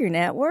work your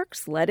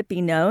networks, let it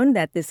be known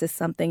that this is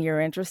something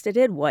you're interested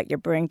in, what you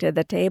bring to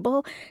the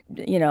table.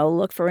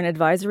 Look for an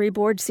advisory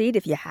board seat.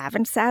 If you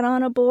haven't sat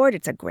on a board,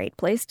 it's a great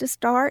place to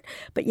start,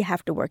 but you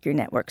have to work your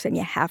networks and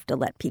you have to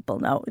let people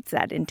know. It's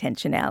that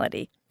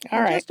intentionality. All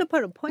right. Just to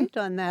put a point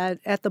on that,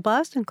 at the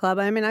Boston Club,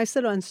 I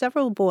sit on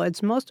several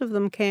boards. Most of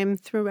them came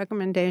through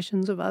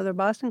recommendations of other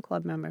Boston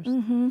Club members.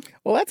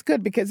 Well, that's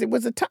good because it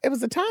was a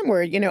time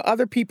where,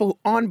 other people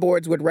on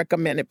boards would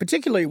recommend it,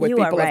 particularly with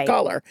people of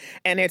color.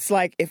 And it's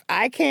like, if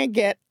I can't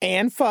get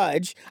Ann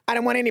Fudge, I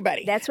don't want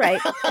anybody. That's right.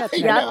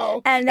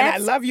 And I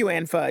love you,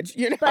 Ann Fudge.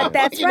 But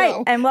that's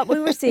right. And what we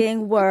were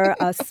seeing were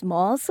a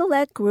small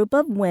select group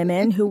of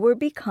women who were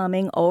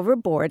becoming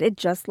overboarded,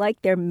 just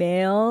like their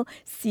male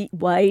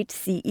white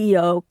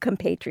CEO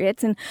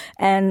compatriots.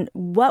 And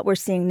what we're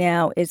seeing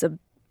now is a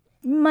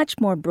much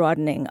more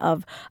broadening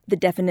of the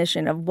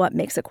definition of what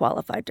makes a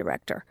qualified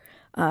director.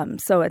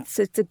 So it's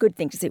a good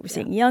thing to see. We're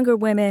seeing younger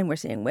women. We're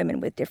seeing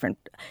women with different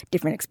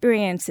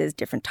experiences,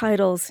 different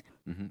titles.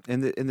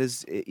 And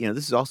this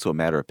is also a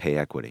matter of pay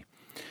equity.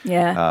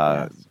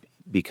 Yeah.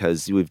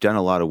 Because we've done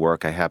a lot of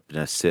work. I happen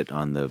to sit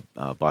on the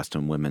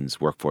Boston Women's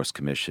Workforce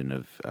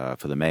Commission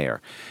for the mayor.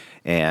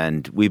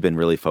 And we've been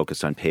really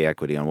focused on pay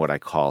equity on what I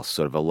call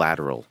sort of a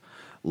lateral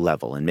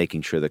level and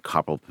making sure that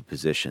comparable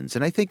positions.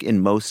 And I think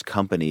in most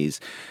companies,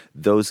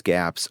 those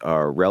gaps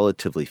are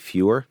relatively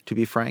fewer, to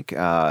be frank.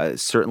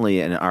 Certainly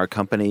in our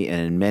company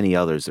and in many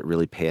others that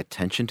really pay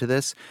attention to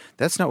this,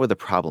 that's not where the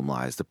problem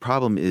lies. The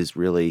problem is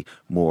really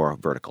more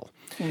vertical.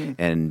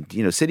 And,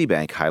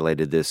 Citibank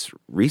highlighted this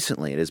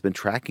recently and has been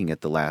tracking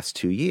it the last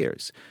 2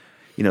 years.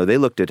 They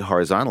looked at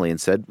horizontally and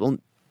said, well,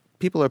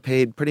 people are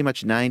paid pretty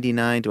much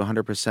 99 to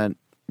 100%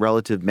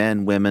 relative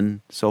men,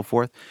 women, so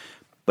forth.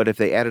 But if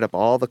they added up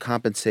all the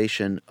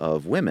compensation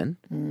of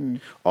women,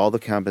 all the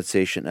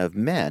compensation of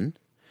men,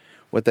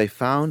 what they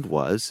found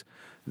was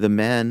the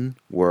men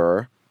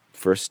were,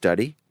 first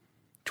study,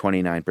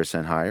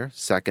 29% higher,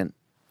 second,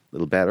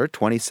 little better,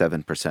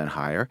 27%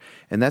 higher,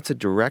 and that's a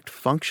direct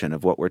function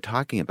of what we're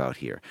talking about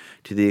here.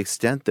 To the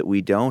extent that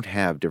we don't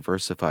have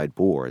diversified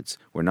boards,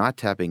 we're not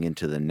tapping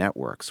into the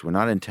networks, we're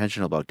not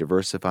intentional about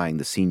diversifying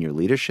the senior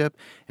leadership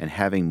and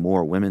having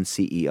more women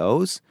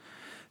CEOs,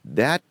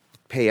 that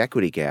pay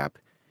equity gap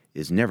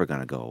is never going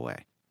to go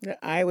away.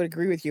 I would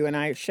agree with you, and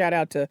I shout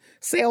out to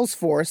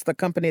Salesforce, the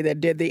company that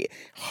did the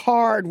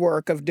hard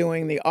work of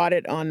doing the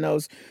audit on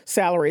those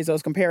salaries,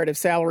 those comparative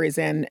salaries,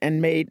 and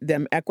made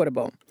them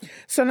equitable.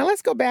 So now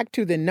let's go back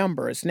to the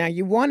numbers. Now,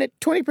 you wanted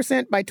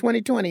 20% by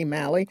 2020,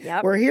 Mally.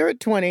 Yep. We're here at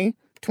 2020.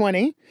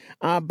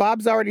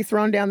 Bob's already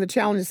thrown down the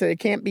challenge and said it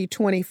can't be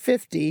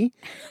 2050.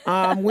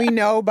 We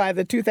know by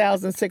the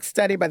 2006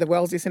 study by the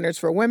Wellesley Centers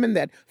for Women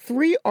that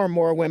 3 or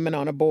more women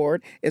on a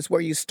board is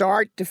where you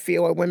start to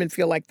feel, or women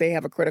feel like they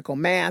have a critical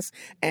mass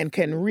and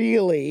can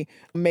really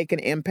make an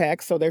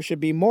impact. So there should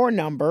be more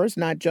numbers,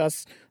 not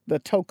just the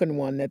token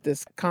one that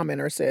this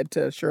commenter said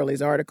to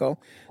Shirley's article.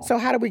 So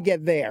how do we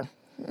get there?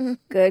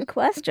 Good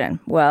question.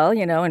 Well,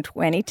 in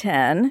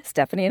 2010,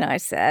 Stephanie and I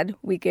said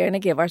we're going to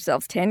give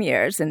ourselves 10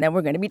 years and then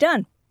we're going to be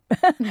done.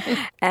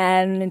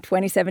 And in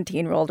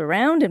 2017 rolled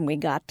around and we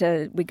got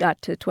to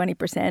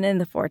 20% in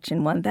the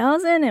Fortune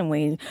 1000 and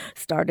we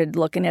started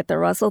looking at the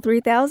Russell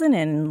 3000,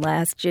 and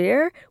last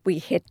year we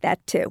hit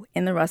that too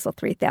in the Russell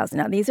 3000.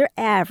 Now these are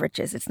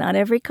averages. It's not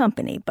every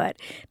company, but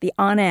the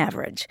on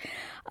average.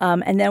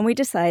 And then we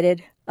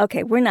decided,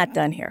 okay, we're not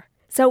done here.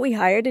 So we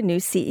hired a new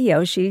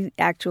CEO. She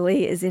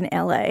actually is in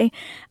L.A.,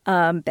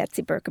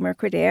 Betsy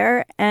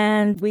Berkemer-Creder,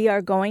 and we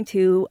are going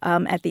to,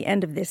 at the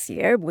end of this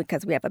year,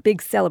 because we have a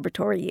big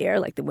celebratory year,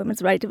 like the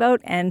Women's Right to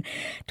Vote, and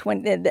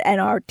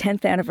our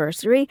 10th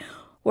anniversary,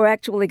 we're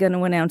actually going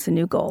to announce a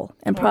new goal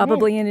and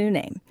probably a new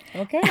name.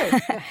 Okay.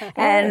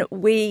 And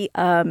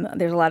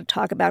there's a lot of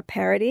talk about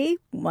parity.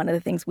 One of the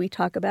things we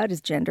talk about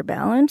is gender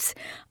balance.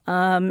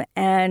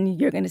 And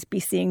you're going to be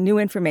seeing new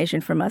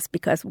information from us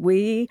because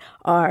we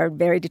are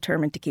very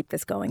determined to keep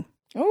this going.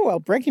 Oh, well,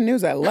 breaking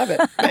news. I love it.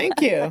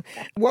 Thank you.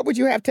 What would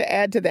you have to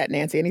add to that,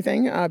 Nancy?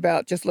 Anything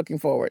about just looking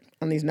forward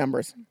on these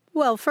numbers?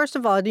 Well, first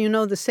of all, do you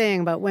know the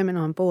saying about women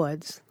on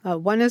boards?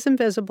 1 is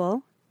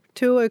invisible,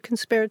 2 are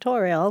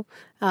conspiratorial,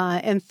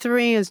 and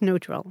 3 is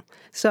neutral.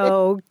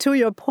 So to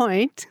your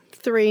point,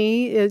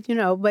 3 is,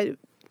 but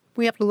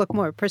we have to look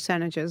more at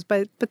percentages,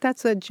 but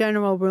that's a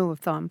general rule of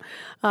thumb.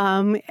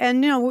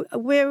 And,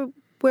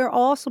 we're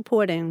all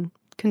supporting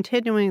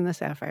continuing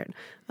this effort.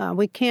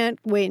 We can't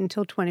wait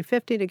until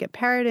 2050 to get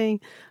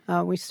parity.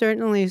 We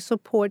certainly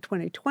support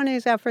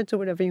 2020's efforts, or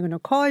whatever you're going to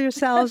call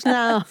yourselves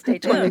now.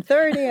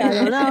 2030, I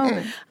don't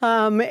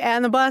know.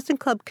 And the Boston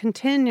Club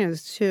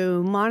continues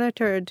to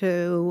monitor,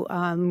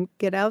 to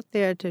get out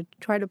there to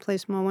try to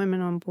place more women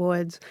on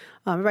boards.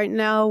 Right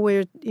now,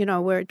 we're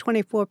at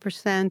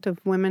 24% of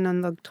women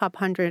on the top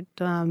 100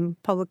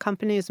 public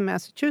companies in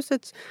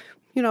Massachusetts.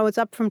 It's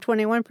up from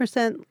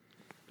 21%.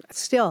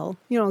 Still,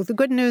 the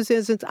good news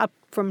is it's up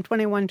from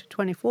 21 to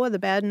 24. The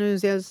bad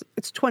news is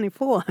it's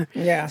 24.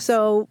 Yeah.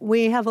 So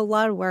we have a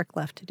lot of work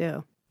left to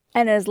do.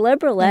 And as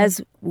liberal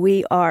as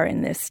we are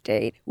in this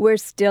state, we're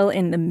still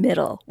in the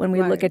middle. When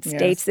we look at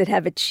states that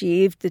have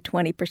achieved the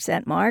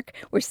 20% mark,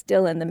 we're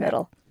still in the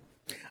middle.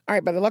 All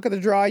right, by the luck of the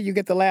draw, you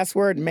get the last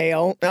word,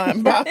 male,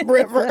 Bob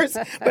Rivers.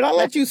 But I'll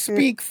let you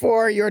speak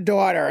for your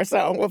daughter,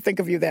 so we'll think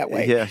of you that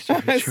way. Yeah,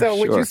 sure. So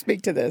would you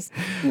speak to this?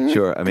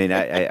 Sure. I mean,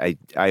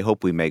 I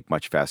hope we make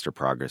much faster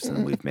progress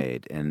than we've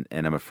made, and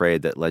I'm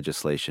afraid that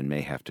legislation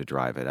may have to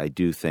drive it. I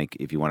do think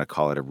if you want to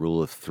call it a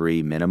rule of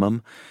 3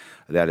 minimum,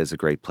 that is a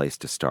great place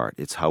to start.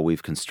 It's how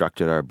we've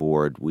constructed our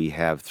board. We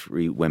have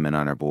 3 women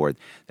on our board.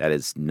 That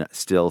is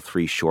still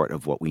 3 short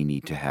of what we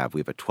need to have.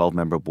 We have a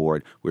 12-member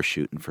board. We're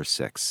shooting for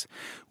 6.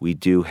 We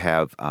do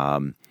have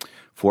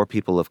 4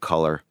 people of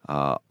color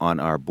on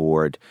our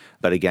board.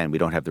 But again, we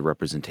don't have the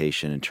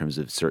representation in terms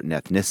of certain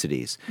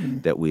ethnicities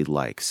that we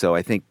like. So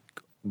I think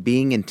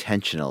being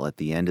intentional at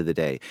the end of the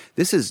day,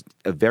 this is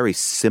a very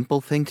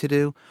simple thing to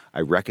do.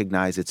 I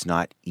recognize it's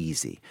not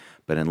easy.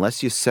 But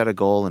unless you set a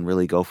goal and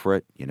really go for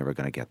it, you're never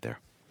going to get there.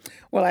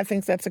 Well, I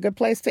think that's a good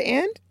place to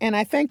end. And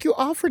I thank you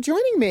all for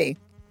joining me.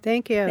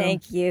 Thank you.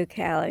 Thank you,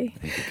 Callie.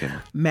 Thank you,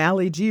 Kim.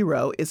 Mally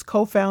Giro is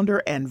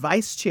co-founder and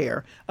vice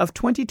chair of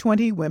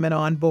 2020 Women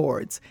on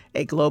Boards,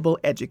 a global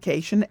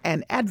education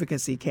and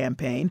advocacy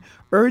campaign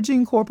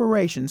urging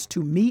corporations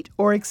to meet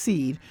or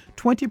exceed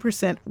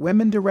 20%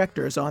 women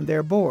directors on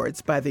their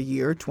boards by the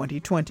year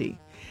 2020.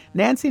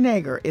 Nancy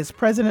Nager is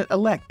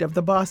president-elect of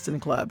the Boston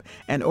Club,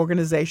 an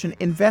organization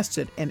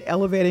invested in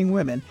elevating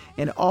women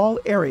in all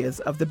areas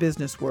of the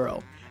business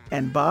world.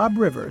 And Bob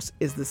Rivers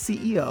is the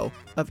CEO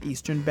of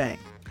Eastern Bank.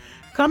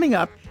 Coming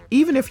up,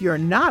 even if you're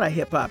not a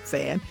hip-hop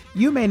fan,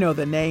 you may know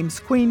the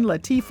names Queen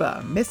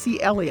Latifah, Missy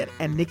Elliott,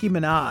 and Nicki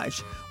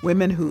Minaj,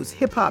 women whose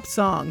hip-hop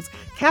songs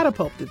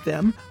catapulted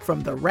them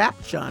from the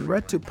rap genre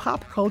to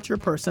pop culture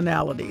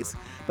personalities.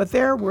 But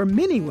there were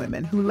many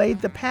women who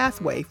laid the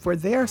pathway for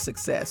their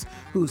success,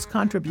 whose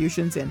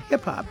contributions in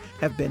hip-hop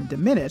have been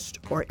diminished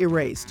or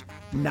erased.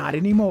 Not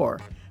anymore.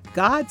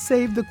 God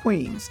Save the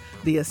Queens,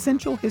 The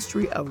Essential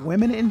History of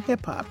Women in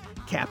Hip Hop,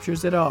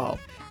 captures it all.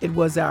 It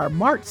was our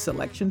March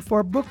selection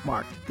for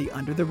Bookmarked, the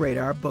Under the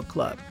Radar Book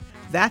Club.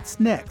 That's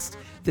next.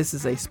 This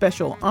is a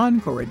special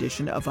encore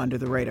edition of Under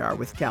the Radar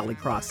with Callie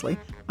Crossley.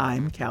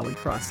 I'm Callie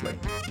Crossley.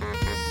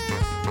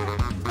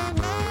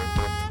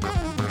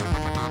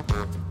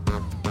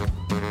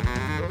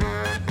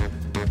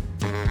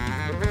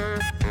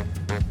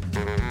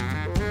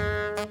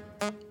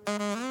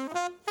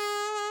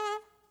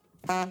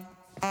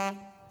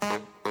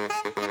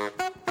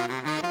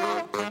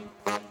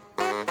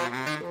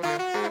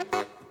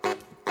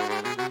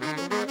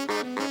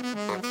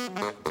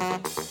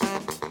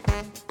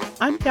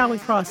 I'm Callie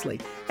Crossley,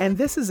 and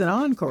this is an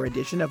encore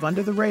edition of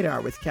Under the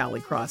Radar with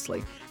Callie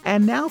Crossley.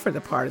 And now for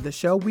the part of the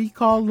show we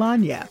call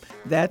Lagniappe.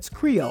 That's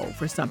Creole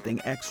for something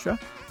extra.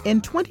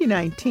 In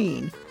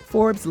 2019,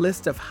 Forbes'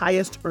 list of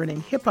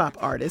highest-earning hip-hop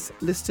artists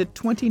listed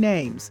 20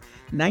 names,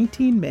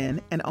 19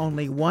 men and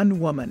only one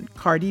woman,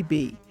 Cardi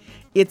B.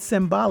 It's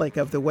symbolic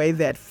of the way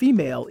that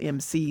female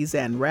MCs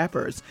and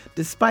rappers,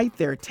 despite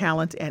their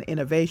talent and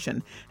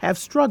innovation, have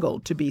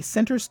struggled to be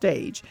center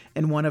stage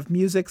in one of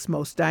music's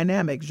most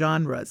dynamic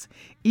genres,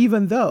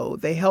 even though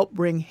they help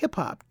bring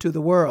hip-hop to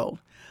the world.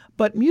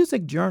 But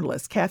music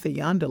journalist Kathy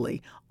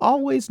Iandoli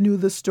always knew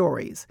the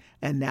stories,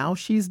 and now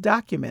she's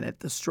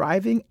documented the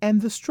striving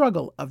and the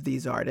struggle of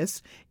these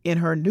artists in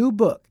her new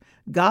book,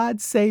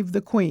 God Save the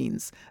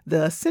Queens,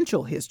 The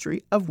Essential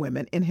History of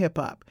Women in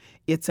Hip-Hop.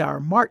 It's our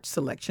March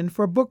selection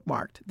for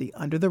Bookmarked, the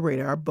Under the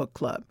Radar Book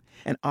Club.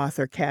 And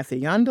author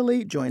Kathy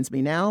Iandoli joins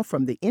me now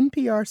from the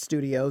NPR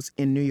studios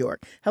in New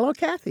York. Hello,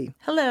 Kathy.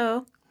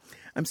 Hello.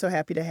 I'm so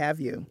happy to have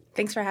you.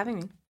 Thanks for having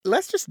me.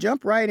 Let's just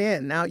jump right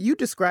in. Now, you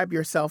describe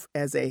yourself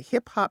as a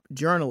hip-hop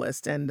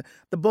journalist, and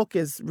the book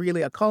is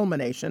really a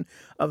culmination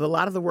of a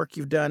lot of the work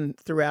you've done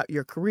throughout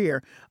your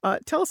career.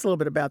 Tell us a little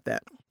bit about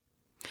that.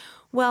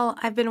 Well,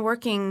 I've been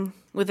working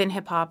within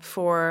hip-hop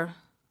for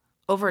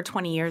over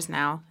 20 years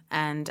now,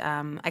 and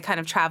I kind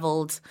of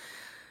traveled,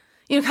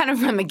 kind of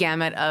from the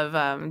gamut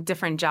of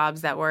different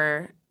jobs that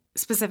were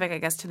specific, I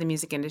guess, to the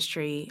music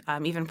industry.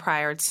 Even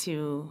prior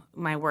to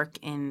my work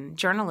in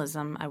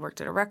journalism, I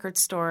worked at a record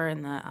store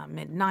in the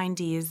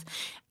mid-'90s,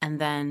 and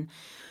then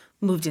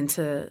moved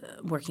into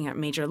working at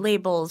major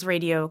labels,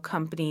 radio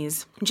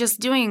companies, just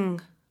doing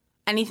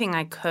anything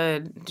I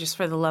could just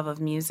for the love of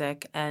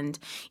music. And,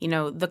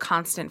 the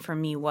constant for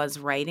me was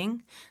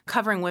writing.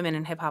 Covering women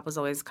in hip-hop was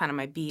always kind of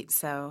my beat.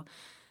 So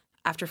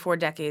after 4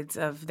 decades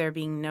of there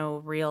being no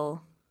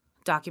real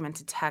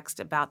documented text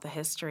about the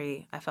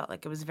history, I felt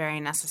like it was very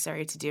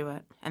necessary to do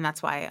it. And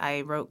that's why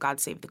I wrote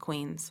God Save the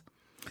Queens.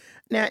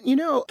 Now,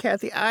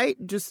 Kathy, I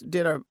just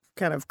did a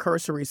kind of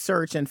cursory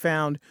search and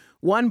found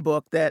one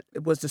book that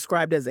was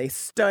described as a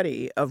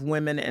study of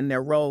women and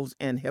their roles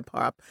in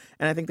hip-hop.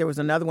 And I think there was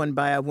another one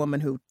by a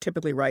woman who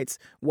typically writes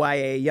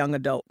YA young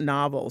adult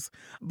novels.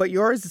 But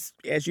yours,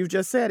 as you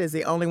just said, is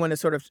the only one that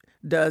sort of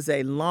does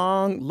a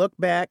long look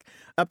back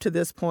up to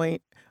this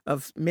point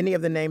of many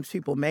of the names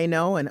people may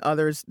know and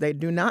others they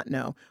do not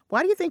know.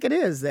 Why do you think it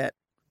is that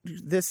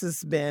this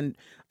has been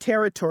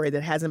territory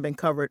that hasn't been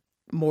covered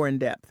more in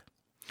depth?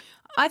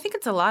 I think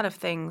it's a lot of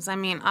things. I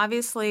mean,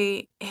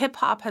 obviously,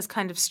 hip-hop has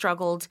kind of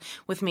struggled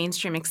with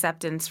mainstream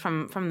acceptance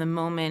from the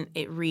moment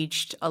it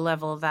reached a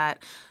level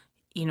that,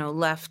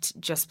 left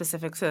just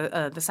specific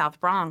to the South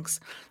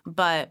Bronx.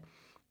 But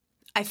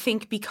I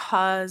think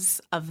because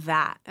of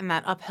that and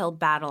that uphill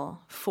battle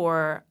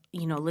for,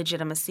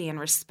 legitimacy and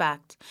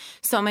respect,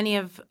 so many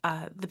of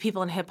the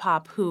people in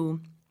hip-hop who,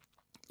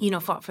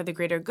 fought for the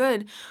greater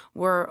good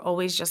were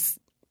always just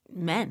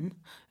men,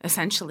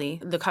 essentially.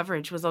 The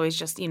coverage was always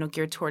just,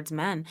 geared towards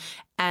men.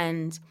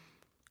 And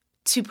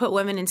to put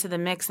women into the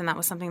mix, and that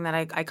was something that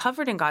I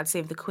covered in God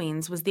Save the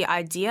Queens, was the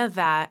idea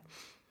that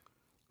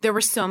there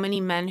were so many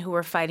men who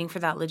were fighting for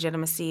that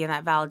legitimacy and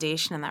that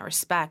validation and that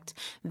respect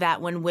that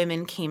when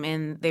women came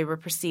in, they were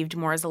perceived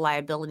more as a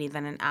liability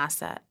than an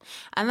asset.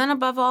 And then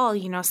above all,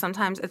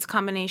 sometimes it's a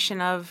combination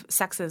of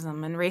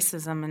sexism and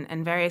racism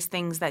and various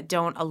things that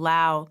don't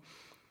allow,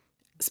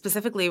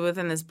 specifically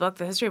within this book,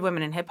 The History of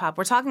Women in Hip-Hop,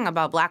 we're talking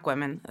about Black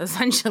women,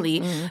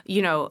 essentially,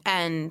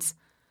 and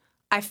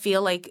I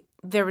feel like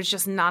there was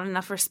just not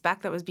enough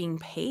respect that was being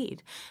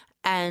paid.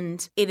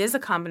 And it is a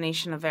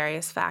combination of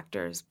various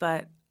factors,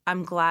 but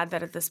I'm glad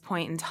that at this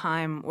point in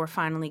time, we're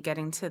finally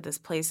getting to this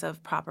place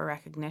of proper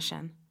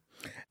recognition.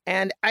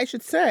 And I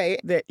should say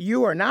that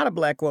you are not a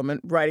Black woman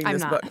writing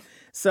this book.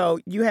 So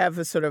you have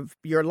a sort of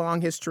your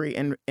long history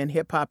in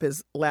hip-hop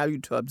has allowed you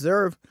to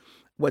observe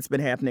what's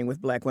been happening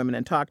with Black women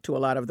and talk to a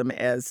lot of them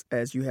as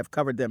you have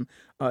covered them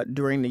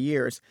during the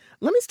years.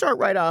 Let me start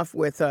right off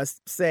with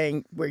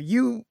saying where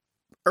you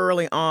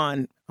early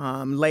on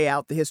lay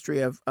out the history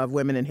of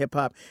women in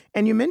hip-hop.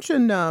 And you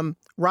mentioned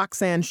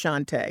Roxanne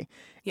Shante.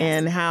 Yes.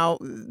 And how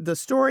the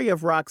story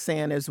of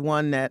Roxanne is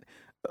one that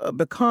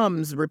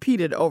becomes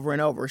repeated over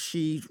and over.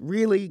 She's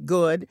really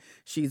good.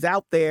 She's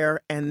out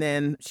there, and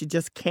then she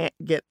just can't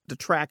get the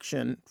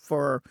traction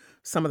for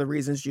some of the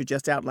reasons you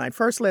just outlined.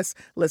 First, let's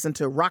listen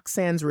to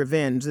Roxanne's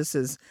Revenge. This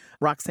is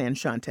Roxanne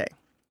Shante.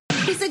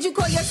 He said, you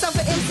call yourself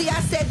an MC.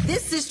 I said,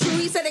 this is true.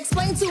 He said,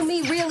 explain to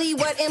me really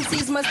what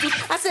MCs must do.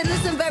 I said,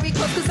 listen very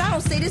close, because I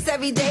don't say this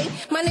every day.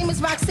 My name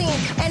is Roxanne,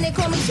 and they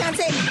call me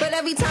Shantae. But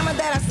every time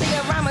that I say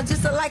a rhyme,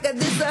 just like a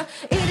disser,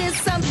 it is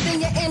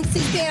something your MC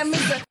can't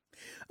miss.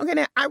 Okay,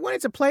 now I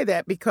wanted to play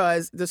that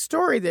because the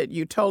story that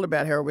you told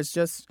about her was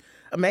just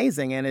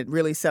amazing, and it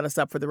really set us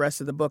up for the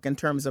rest of the book in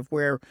terms of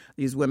where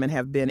these women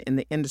have been in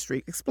the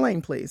industry.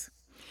 Explain, please.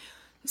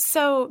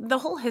 So the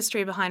whole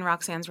history behind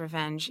Roxanne's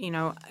Revenge,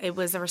 it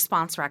was a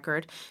response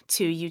record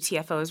to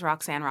UTFO's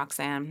Roxanne,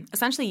 Roxanne.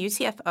 Essentially,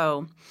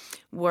 UTFO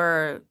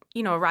were,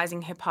 a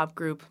rising hip-hop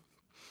group.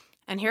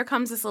 And here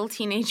comes this little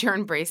teenager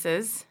in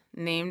braces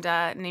named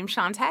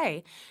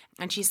Shantae.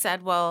 And she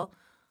said, well,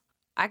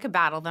 I could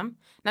battle them.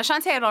 Now,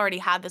 Shantae had already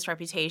had this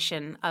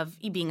reputation of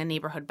being a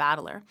neighborhood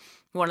battler,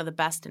 one of the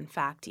best, in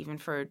fact, even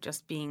for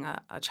just being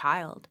a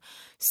child.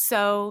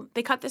 So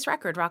they cut this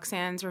record,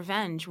 Roxanne's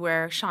Revenge,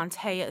 where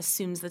Shantae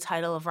assumes the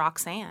title of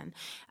Roxanne.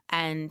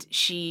 And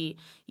she,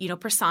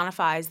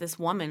 personifies this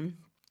woman.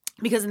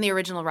 Because in the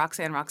original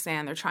Roxanne,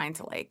 Roxanne, they're trying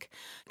to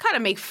kind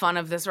of make fun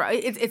of this.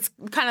 It's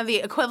kind of the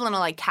equivalent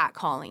of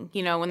catcalling,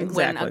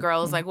 when a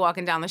girl's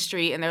walking down the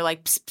street and they're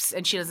like, psst, psst,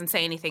 and she doesn't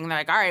say anything. And they're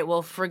like, all right,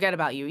 well, forget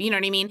about you. You know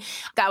what I mean?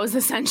 That was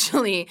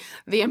essentially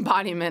the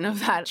embodiment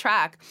of that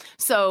track.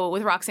 So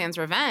with Roxanne's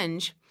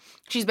Revenge,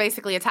 she's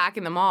basically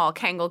attacking them all,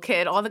 Kangol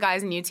Kid, all the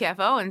guys in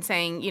UTFO, and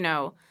saying,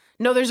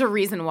 no, there's a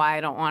reason why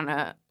I don't want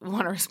to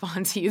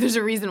respond to you. There's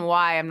a reason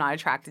why I'm not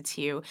attracted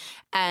to you.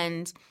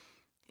 And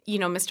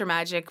Mr.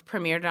 Magic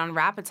premiered on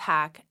Rap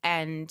Attack,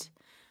 and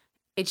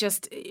she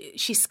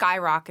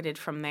skyrocketed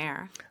from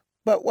there.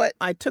 But what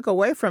I took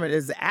away from it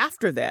is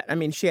after that,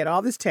 she had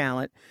all this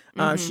talent.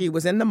 She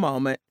was in the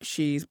moment.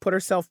 She put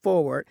herself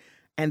forward,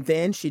 and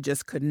then she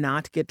just could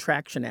not get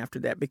traction after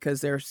that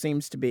because there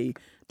seems to be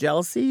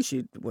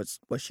jealousy. Was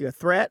she a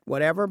threat?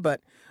 Whatever,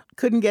 but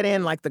couldn't get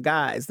in like the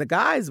guys. The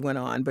guys went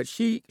on, but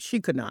she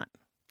could not.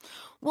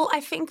 Well,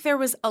 I think there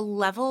was a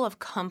level of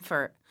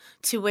comfort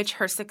to which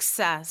her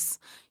success,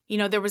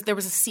 there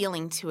was a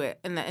ceiling to it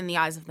in the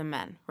eyes of the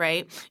men,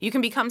 right? You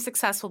can become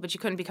successful, but you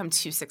couldn't become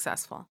too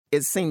successful.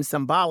 It seems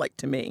symbolic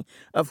to me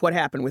of what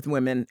happened with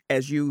women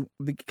as you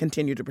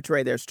continue to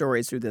portray their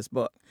stories through this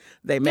book.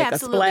 They make a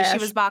splash. She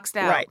was boxed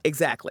out. Right,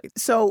 exactly.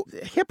 So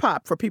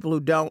hip-hop, for people who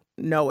don't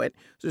know it,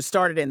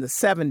 started in the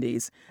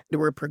 70s. They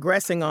were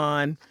progressing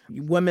on.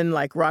 Women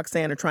like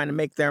Roxanne are trying to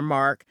make their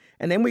mark.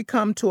 And then we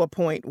come to a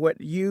point, what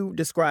you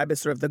describe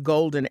as sort of the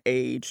golden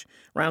age,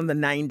 around the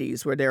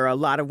 90s, where there are a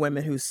lot of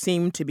women who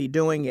seem to be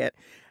doing it.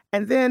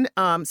 And then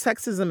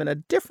sexism in a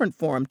different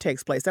form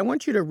takes place. I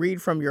want you to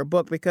read from your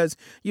book because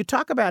you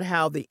talk about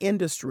how the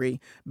industry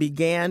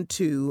began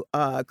to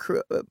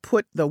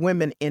put the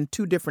women in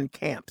two different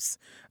camps.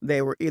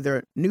 They were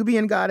either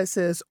Nubian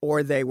goddesses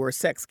or they were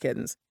sex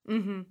kittens.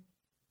 Mm-hmm.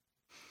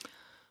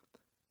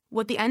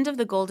 What the end of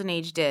the Golden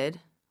Age did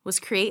was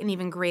create an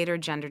even greater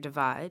gender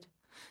divide,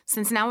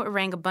 since now it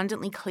rang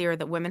abundantly clear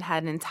that women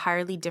had an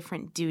entirely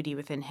different duty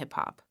within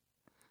hip-hop.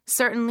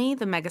 Certainly,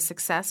 the mega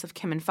success of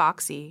Kim and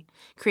Foxy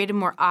created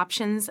more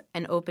options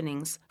and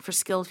openings for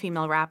skilled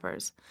female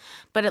rappers.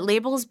 But at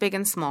labels big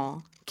and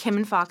small, Kim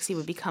and Foxy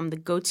would become the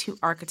go-to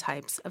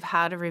archetypes of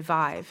how to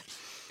revive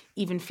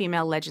even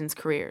female legends'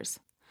 careers.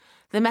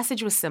 The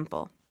message was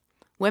simple.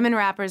 Women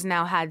rappers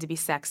now had to be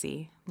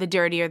sexy. The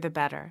dirtier, the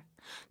better.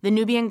 The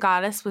Nubian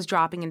goddess was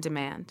dropping in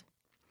demand.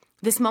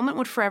 This moment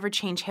would forever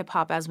change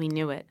hip-hop as we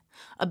knew it,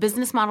 a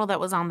business model that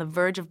was on the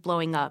verge of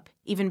blowing up,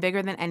 even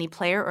bigger than any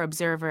player or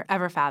observer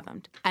ever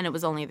fathomed, and it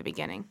was only the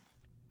beginning.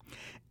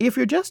 If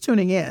you're just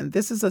tuning in,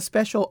 this is a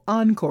special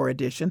encore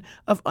edition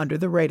of Under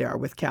the Radar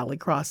with Callie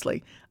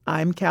Crossley.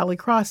 I'm Callie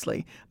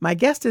Crossley. My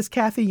guest is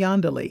Kathy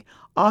Yondelie,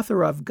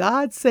 author of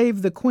God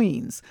Save the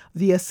Queens,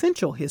 The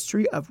Essential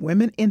History of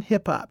Women in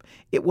Hip-Hop.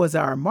 It was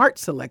our March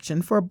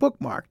selection for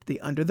Bookmarked,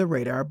 the Under the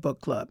Radar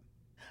Book Club.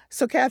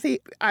 So, Kathy,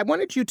 I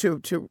wanted you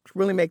to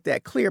really make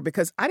that clear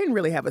because I didn't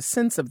really have a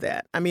sense of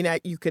that.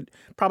 You could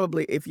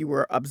probably, if you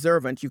were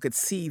observant, you could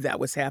see that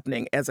was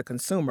happening as a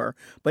consumer.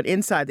 But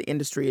inside the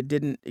industry, it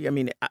didn't,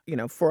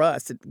 for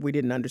us, we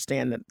didn't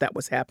understand that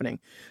was happening.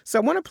 So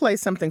I want to play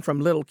something from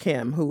Lil'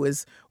 Kim, who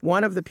is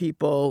one of the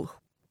people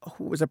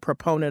who was a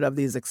proponent of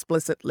these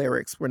explicit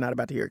lyrics. We're not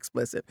about to hear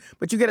explicit,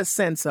 but you get a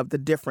sense of the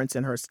difference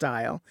in her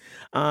style.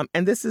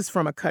 And this is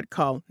from a cut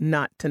called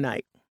Not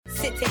Tonight.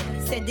 Sit it,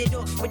 send it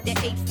off with the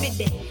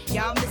 850.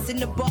 Y'all missing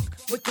the buck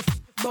with the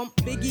bump.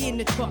 Biggie in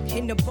the truck,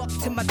 in the buck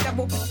to my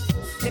double.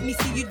 Let me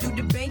see you do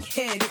the bank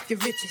head if you're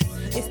richest.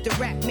 It's the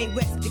rap made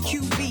West, the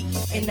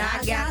QB. And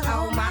I got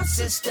all my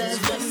sisters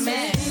with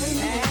me.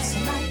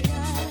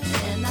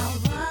 And I'll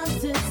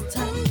rise this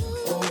time.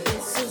 Oh,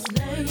 this is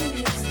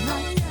ladies'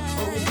 night.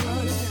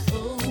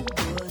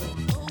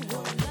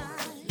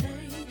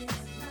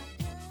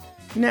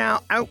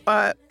 Now,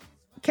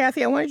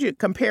 Kathy, I wanted to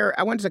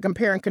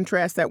compare and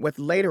contrast that with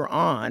later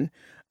on.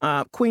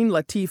 Queen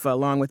Latifah,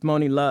 along with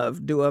Monie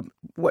Love, do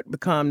what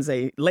becomes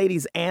a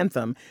ladies'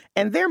 anthem,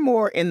 and they're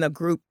more in the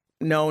group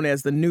known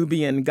as the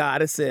Nubian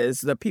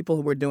Goddesses, the people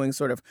who were doing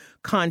sort of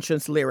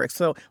conscious lyrics.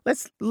 So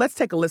let's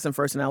take a listen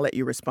first, and I'll let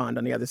you respond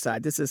on the other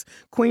side. This is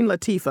Queen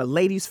Latifah,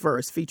 Ladies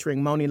First,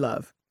 featuring Monie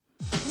Love.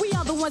 We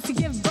are the ones to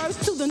give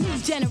birth to the new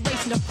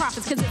generation of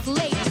prophets, because it's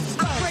ladies first.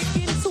 I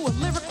break into a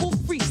lyrical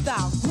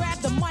freestyle. Grab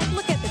the mic,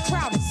 look at the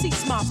crowd and see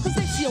smiles, because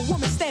they see a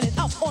woman standing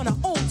up on her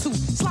own too.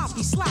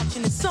 Sloppy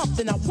slouching is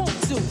something I won't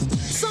do.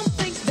 Some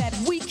think that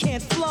we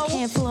can't flow.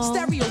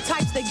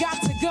 Stereotypes, they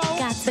got to go.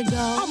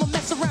 I'ma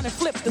mess around and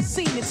flip the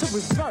scene into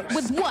reverse.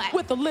 With what?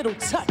 With a little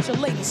touch of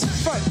ladies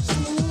first.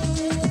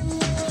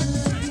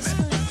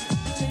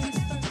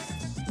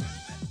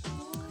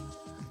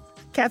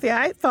 Kathy,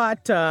 I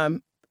thought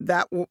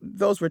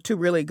those were two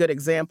really good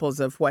examples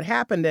of what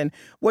happened, and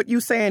what you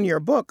say in your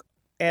book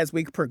as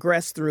we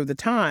progress through the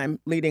time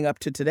leading up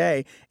to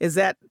today is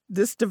that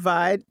this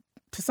divide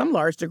to some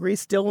large degree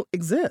still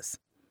exists.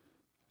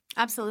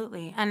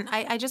 Absolutely. And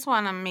I just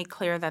want to make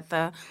clear that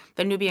the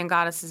Nubian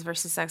Goddesses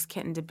versus Sex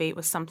Kitten debate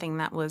was something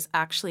that was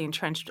actually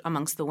entrenched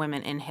amongst the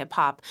women in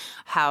hip-hop,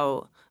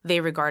 how they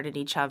regarded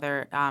each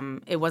other.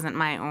 It wasn't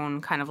my own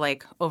kind of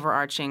like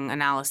overarching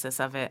analysis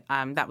of it.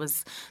 That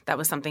was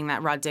something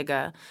that Rah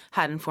Digga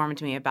had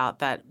informed me about,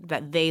 that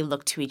they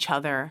looked to each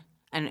other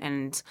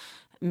and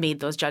made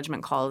those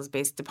judgment calls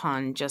based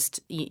upon just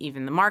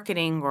even the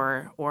marketing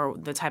or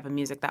the type of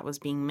music that was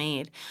being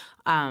made.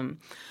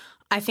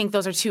 I think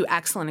those are two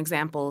excellent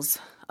examples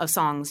of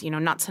songs.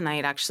 Not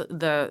Tonight, actually,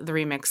 the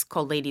remix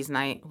called Ladies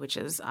Night, which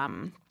is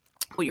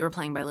what you were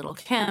playing by Lil'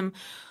 Kim,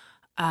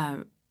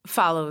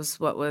 follows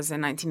what was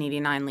in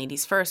 1989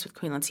 Ladies First with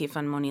Queen Latifah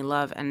and Monie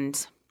Love.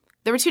 And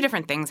there were two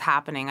different things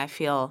happening, I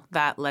feel,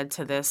 that led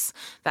to this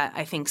that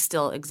I think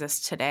still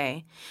exists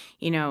today.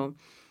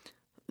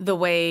 The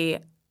way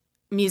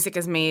music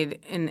is made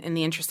in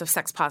the interest of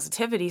sex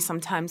positivity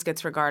sometimes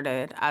gets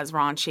regarded as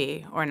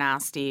raunchy or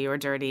nasty or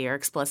dirty or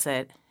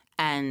explicit.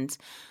 And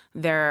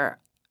there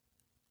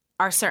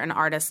are certain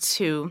artists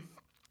who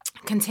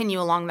continue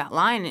along that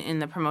line in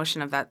the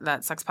promotion of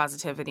that sex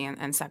positivity and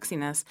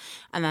sexiness.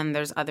 And then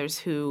there's others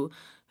who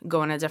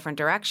go in a different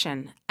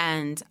direction.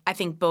 And I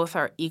think both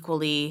are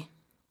equally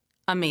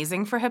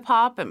amazing for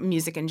hip-hop and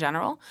music in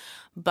general.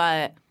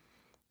 But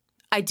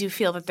I do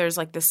feel that there's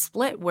like this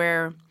split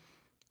where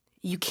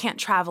you can't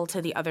travel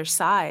to the other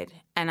side.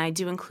 And I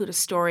do include a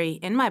story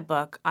in my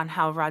book on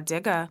how Rah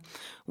Digga,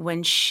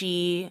 when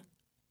she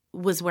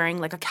was wearing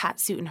like a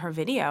cat suit in her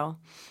video,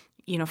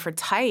 for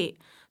Tight,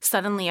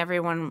 suddenly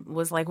everyone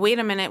was like, wait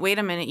a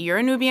minute, you're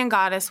a Nubian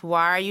goddess.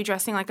 Why are you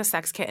dressing like a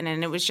sex kitten?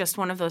 And it was just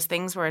one of those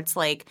things where it's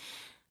like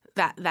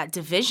that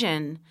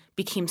division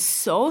became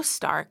so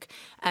stark.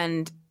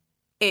 And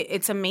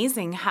it's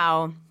amazing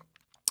how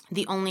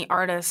the only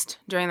artist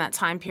during that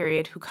time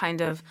period who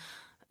kind of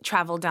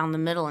traveled down the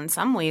middle in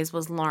some ways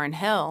was Lauryn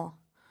Hill.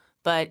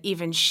 But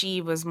even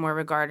she was more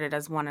regarded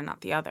as one and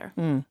not the other.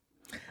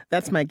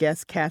 That's my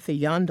guest, Kathy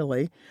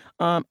Iandoli.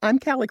 I'm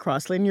Callie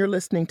Crossley, and you're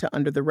listening to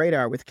Under the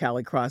Radar with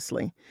Callie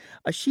Crossley.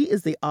 She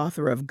is the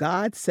author of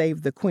God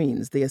Save the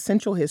Queens, The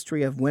Essential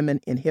History of Women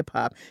in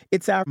Hip-Hop.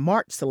 It's our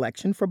March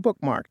selection for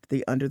Bookmarked,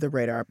 the Under the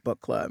Radar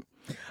Book Club.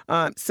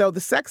 So the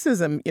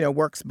sexism,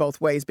 works both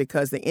ways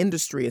because the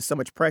industry is so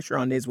much pressure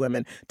on these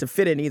women to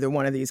fit in either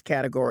one of these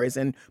categories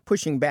and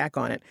pushing back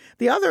on it.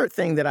 The other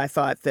thing that I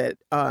thought that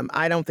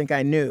I don't think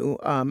I knew,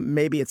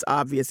 maybe it's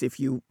obvious if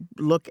you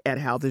look at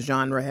how the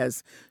genre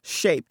has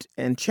shaped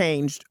and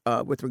changed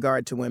with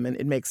regard to women,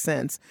 it makes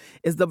sense,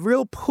 is the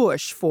real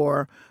push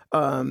for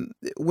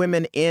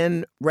women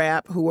in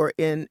rap who are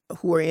in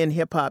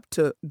hip hop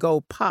to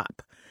go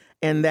pop,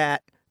 and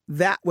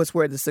that was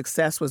where the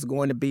success was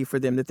going to be for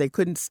them, that they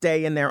couldn't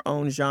stay in their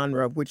own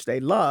genre, which they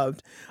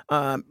loved.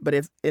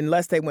 But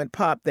unless they went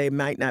pop, they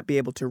might not be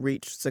able to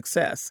reach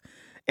success.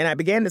 And I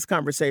began this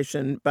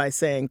conversation by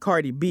saying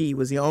Cardi B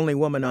was the only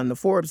woman on the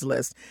Forbes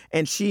list,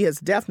 and she has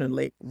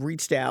definitely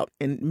reached out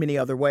in many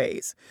other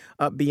ways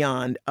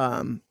beyond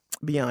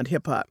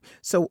hip hop.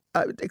 So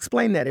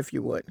explain that, if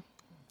you would.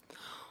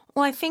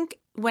 Well, I think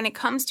when it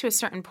comes to a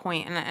certain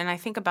point, and I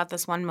think about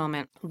this one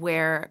moment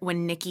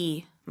when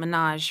Nicki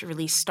Minaj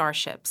released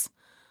Starships,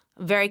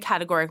 very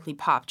categorically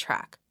pop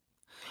track,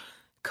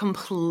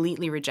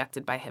 completely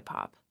rejected by hip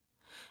hop.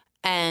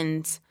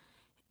 And,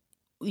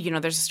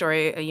 there's a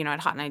story, at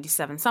Hot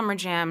 97 Summer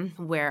Jam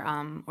where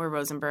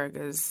Rosenberg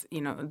is, the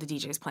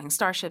DJ is playing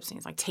Starships and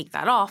he's like, take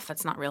that off.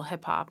 That's not real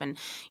hip hop. And,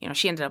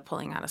 she ended up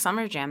pulling out of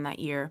Summer Jam that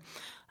year.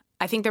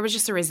 I think there was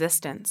just a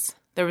resistance.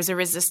 There was a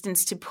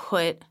resistance to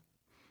put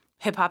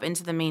hip hop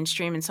into the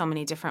mainstream in so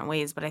many different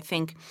ways. But I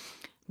think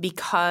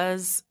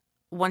because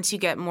once you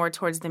get more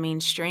towards the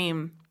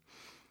mainstream,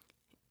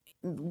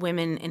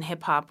 women in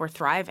hip hop were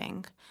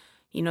thriving.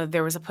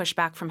 There was a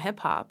pushback from hip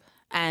hop.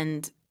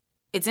 And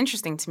it's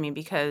interesting to me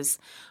because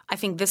I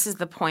think this is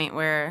the point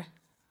where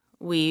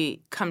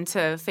we come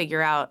to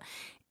figure out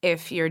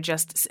if you're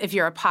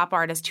a pop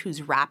artist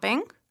who's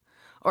rapping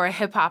or a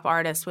hip hop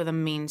artist with a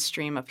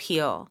mainstream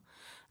appeal?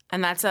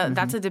 And that's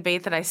a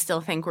debate that I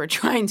still think we're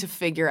trying to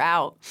figure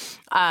out.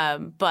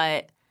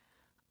 But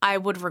I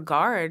would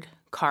regard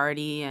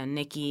Cardi and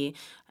Nicki,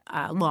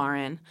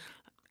 Lauren,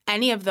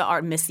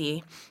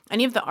 Missy,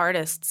 any of the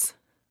artists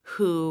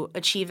who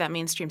achieve that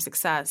mainstream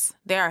success,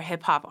 they are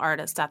hip hop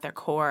artists at their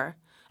core,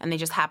 and they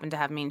just happen to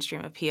have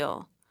mainstream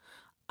appeal.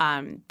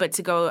 But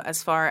to go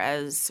as far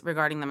as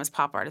regarding them as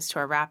pop artists who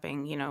are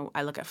rapping,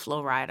 I look at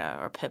Flo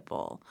Rida or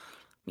Pitbull,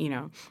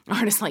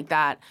 artists like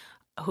that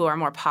who are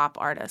more pop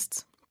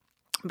artists.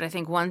 But I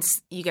think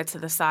once you get to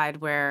the side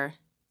where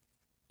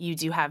you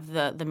do have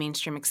the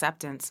mainstream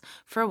acceptance,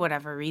 for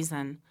whatever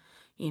reason,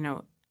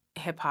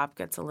 hip-hop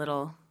gets a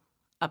little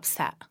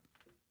upset.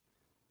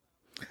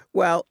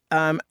 Well,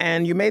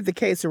 and you made the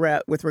case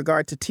with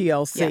regard to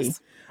TLC. Yes.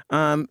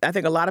 I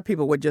think a lot of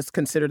people would just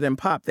consider them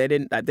pop. They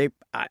didn't.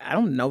 I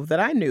don't know that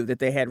I knew that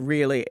they had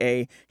really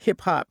a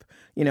hip hop,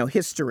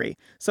 history.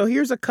 So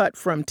here's a cut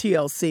from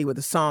TLC with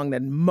a song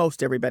that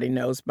most everybody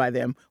knows by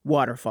them,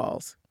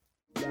 "Waterfalls."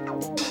 But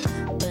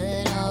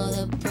all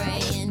the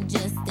praying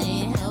just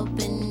ain't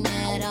helping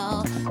at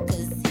all,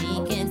 'cause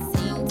he can't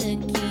seem to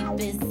keep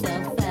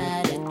himself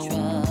out of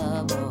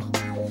trouble.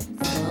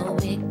 So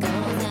it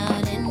goes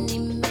out and he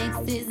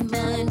makes his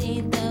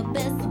money the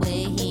best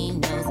way he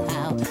knows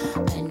how.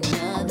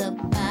 Another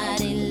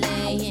body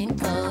laying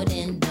cold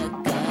in the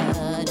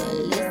gutter.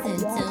 Listen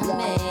to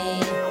me.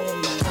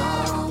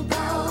 Don't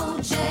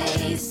go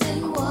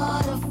chasing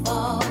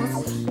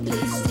waterfalls.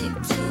 Please stick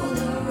to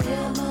the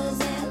rivers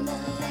and the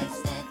lakes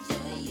that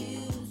you're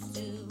used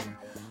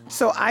to.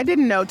 So I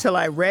didn't know till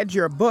I read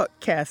your book,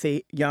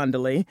 Kathy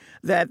Yondelie,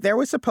 that there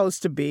was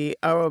supposed to be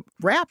a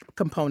rap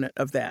component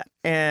of that.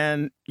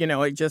 And,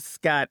 it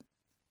just got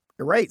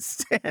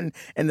erased and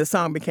the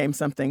song became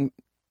something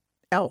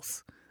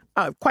else.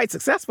 Quite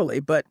successfully,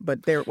 but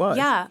there it was.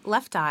 Yeah,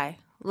 Left Eye.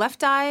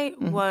 Left Eye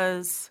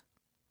was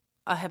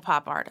a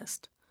hip-hop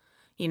artist.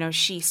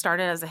 She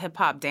started as a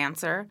hip-hop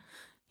dancer.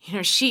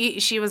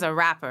 She was a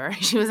rapper.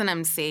 She was an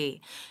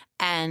MC.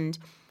 And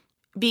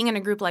being in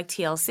a group like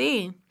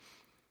TLC,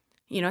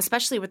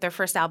 especially with their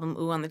first album,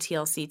 Ooh on the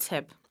TLC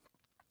Tip,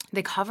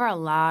 they cover a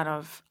lot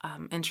of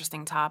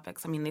interesting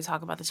topics. I mean, they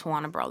talk about the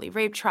Tawana Brawley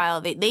rape trial.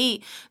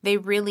 They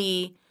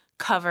really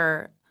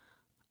cover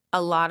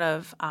a lot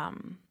of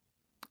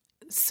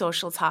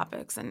social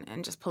topics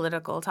and just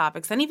political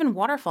topics, and even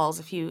Waterfalls.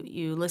 If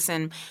you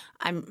listen,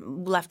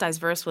 Left Eye's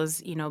verse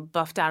was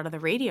buffed out of the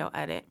radio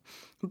edit,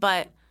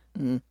 but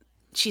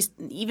she's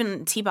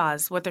even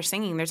T-Boz, what they're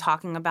singing, they're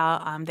talking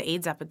about the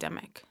AIDS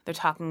epidemic. They're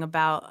talking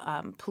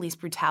about police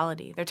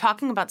brutality. They're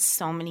talking about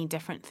so many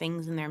different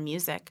things in their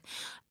music.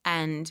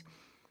 And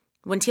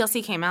when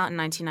TLC came out in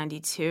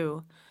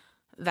 1992,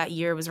 that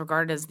year was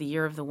regarded as the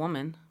year of the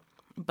woman.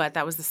 But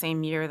that was the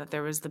same year that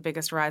there was the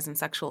biggest rise in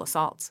sexual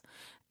assaults.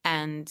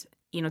 And,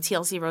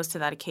 TLC rose to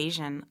that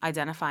occasion,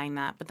 identifying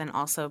that, but then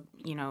also,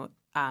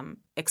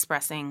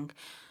 expressing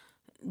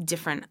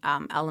different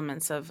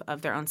elements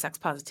of their own sex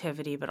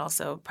positivity, but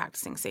also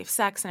practicing safe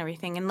sex and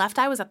everything. And Left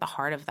Eye was at the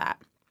heart of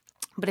that.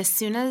 But as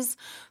soon as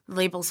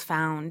labels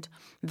found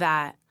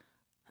that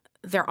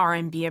their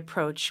R&B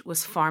approach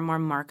was far more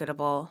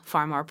marketable,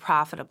 far more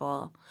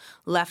profitable,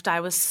 Left Eye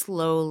was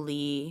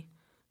slowly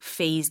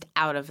phased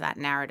out of that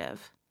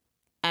narrative.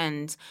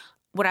 And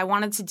what I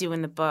wanted to do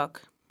in the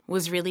book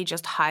was really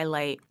just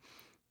highlight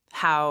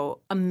how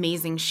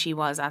amazing she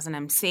was as an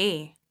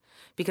MC,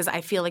 because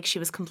I feel like she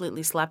was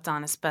completely slept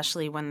on,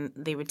 especially when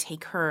they would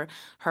take her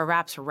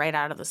raps right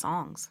out of the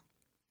songs.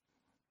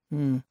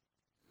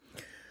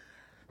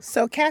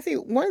 So, Kathy,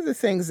 one of the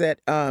things that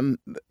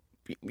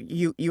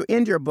you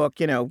end your book,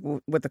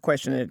 with the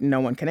question that no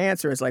one can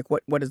answer is like,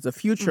 what does the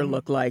future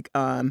look like?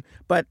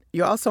 But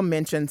you also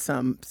mentioned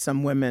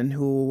some women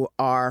who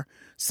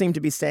seem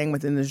to be staying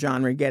within the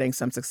genre, getting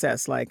some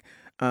success, like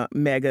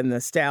Megan Thee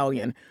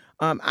Stallion.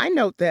 I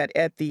note that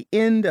at the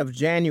end of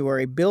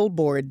January,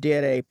 Billboard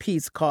did a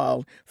piece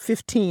called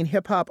 15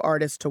 Hip-Hop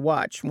Artists to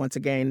Watch. Once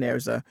again,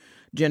 there's a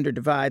gender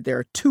divide. There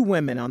are 2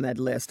 women on that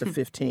list of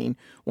 15.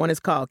 One is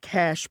called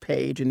Cash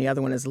Page, and the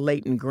other one is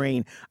Leighton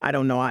Green. I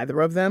don't know either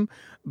of them,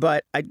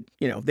 but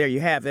there you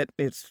have it.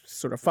 It's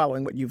sort of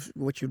following what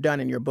you've done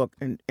in your book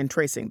and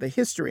tracing the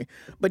history.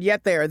 But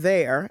yet they are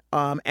there,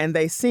 and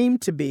they seem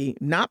to be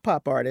not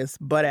pop artists,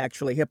 but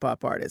actually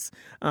hip-hop artists.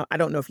 I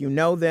don't know if you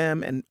know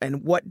them,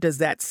 and what does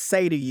that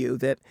say to you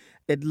that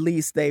at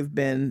least they've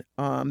been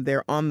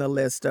they're on the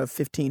list of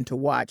 15 to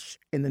watch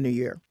in the new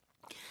year?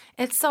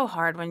 It's so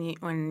hard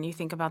when you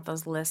think about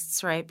those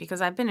lists, right?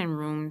 Because I've been in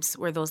rooms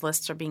where those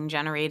lists are being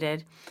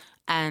generated,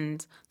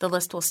 and the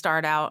list will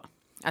start out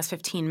as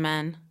 15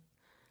 men,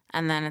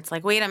 and then it's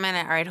like, wait a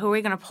minute, all right, who are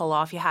we going to pull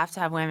off? You have to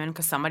have women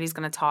because somebody's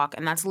going to talk,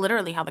 and that's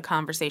literally how the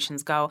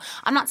conversations go.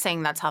 I'm not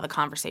saying that's how the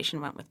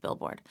conversation went with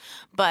Billboard,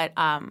 but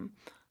I've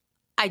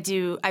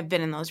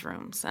been in those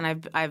rooms,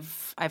 and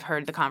I've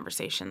heard the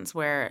conversations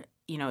where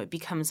it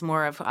becomes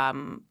more of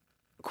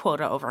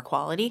quota over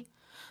quality.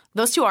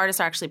 Those 2 artists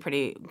are actually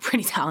pretty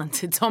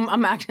talented, so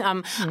I'm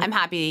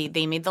happy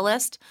they made the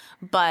list.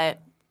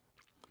 But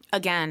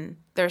again,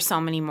 there's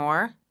so many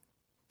more.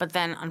 But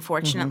then,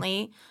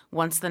 unfortunately,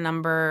 once the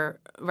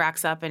number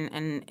racks up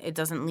and it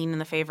doesn't lean in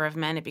the favor of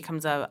men, it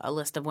becomes a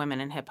list of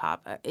women in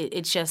hip-hop.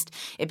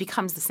 It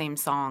becomes the same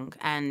song.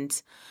 And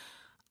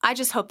I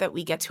just hope that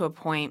we get to a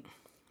point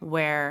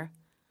where,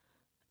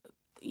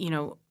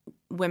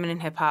 women in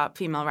hip-hop,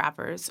 female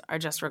rappers, are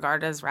just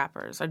regarded as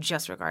rappers, are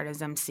just regarded as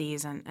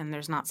MCs, and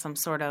there's not some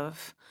sort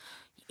of,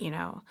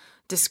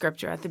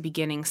 descriptor at the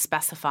beginning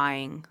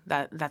specifying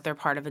that they're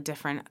part of a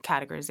different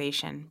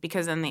categorization.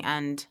 Because in the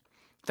end,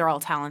 they're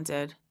all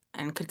talented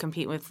and could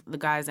compete with the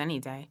guys any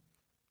day.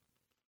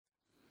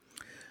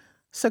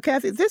 So,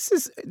 Kathy, this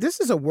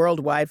is a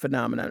worldwide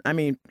phenomenon. I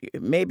mean,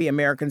 maybe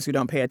Americans who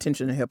don't pay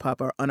attention to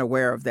hip-hop are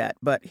unaware of that,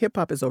 but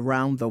hip-hop is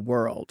around the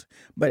world.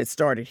 But it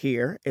started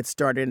here. It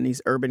started in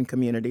these urban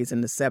communities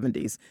in the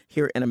 70s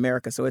here in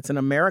America. So it's an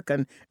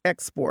American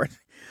export.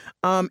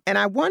 And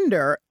I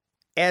wonder,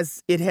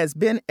 as it has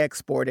been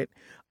exported,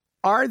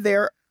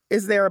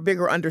 is there a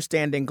bigger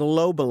understanding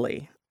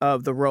globally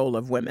of the role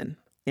of women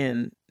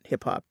in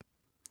hip-hop?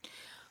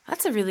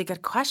 That's a really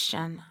good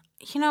question.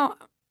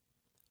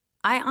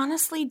 I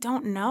honestly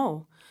don't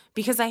know,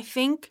 because I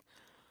think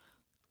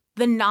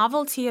the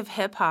novelty of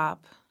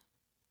hip-hop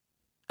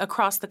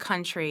across the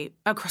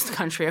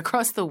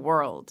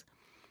world,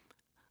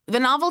 the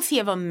novelty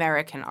of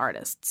American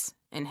artists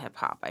in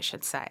hip-hop, I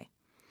should say,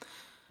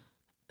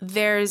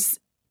 there's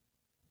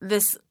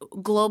this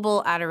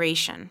global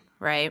adoration,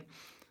 right?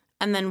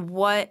 And then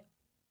what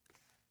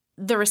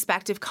the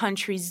respective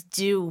countries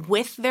do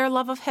with their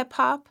love of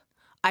hip-hop,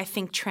 I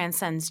think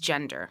transcends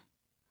gender.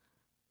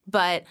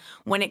 But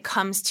when it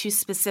comes to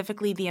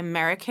specifically the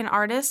American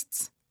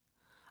artists,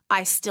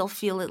 I still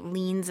feel it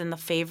leans in the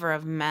favor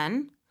of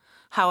men.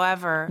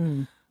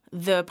 However,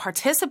 the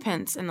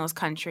participants in those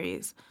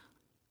countries,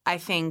 I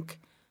think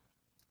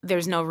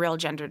there's no real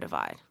gender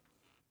divide.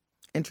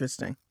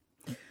 Interesting.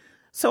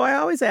 So I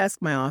always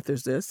ask my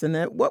authors this, and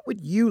that what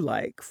would you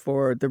like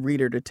for the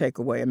reader to take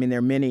away? I mean, there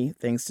are many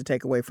things to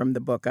take away from the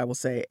book, I will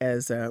say,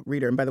 as a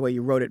reader. And by the way,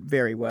 you wrote it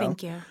very well.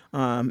 Thank you.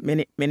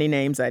 Many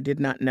names I did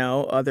not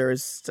know.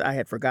 Others I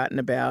had forgotten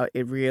about.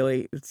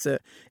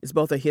 It's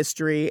both a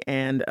history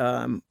and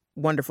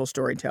wonderful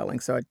storytelling.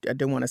 So I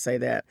do want to say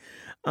that.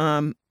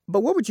 But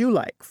what would you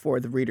like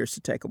for the readers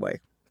to take away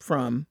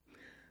from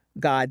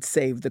God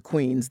Save the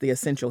Queens, the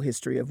essential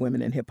history of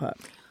women in hip-hop?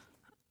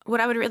 What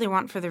I would really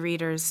want for the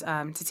readers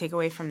to take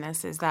away from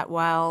this is that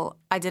while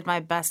I did my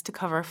best to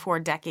cover 4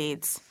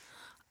 decades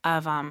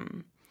of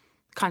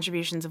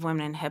contributions of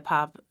women in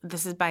hip-hop,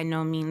 this is by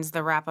no means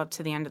the wrap-up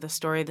to the end of the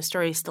story. The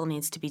story still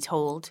needs to be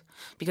told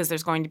because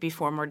there's going to be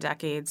 4 more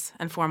decades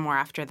and 4 more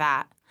after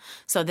that.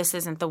 So this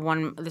isn't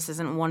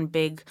one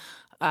big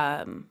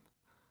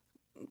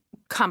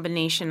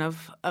combination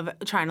of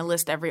trying to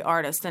list every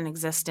artist in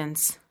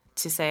existence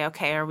to say,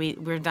 okay,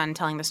 we're done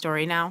telling the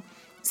story now.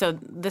 So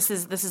this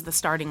is the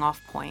starting off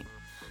point.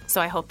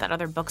 So I hope that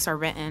other books are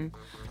written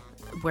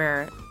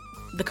where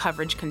the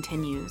coverage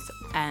continues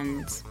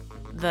and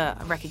the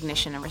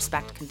recognition and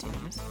respect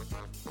continues.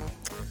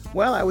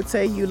 Well, I would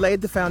say you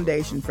laid the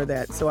foundation for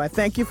that. So I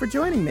thank you for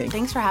joining me.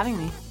 Thanks for having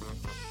me.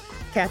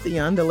 Kathy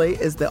Iandoli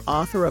is the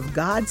author of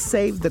God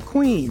Save the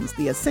Queens,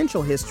 the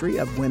essential history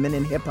of women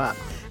in hip-hop.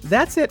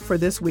 That's it for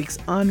this week's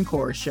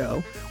Encore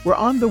show. We're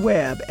on the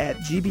web at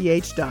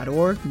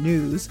gbh.org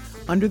news,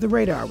 Under the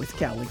Radar with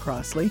Callie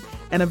Crossley,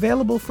 and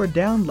available for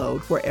download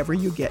wherever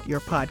you get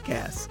your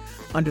podcasts.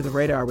 Under the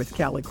Radar with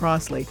Callie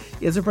Crossley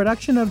is a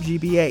production of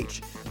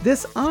GBH.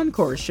 This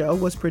Encore show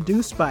was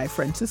produced by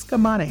Francisca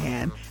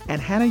Monahan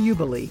and Hannah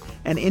Ubeli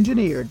and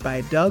engineered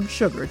by Doug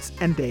Sugarts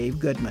and Dave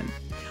Goodman.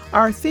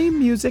 Our theme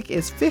music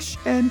is Fish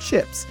and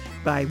Chips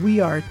by We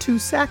Are Two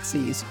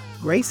Saxies,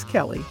 Grace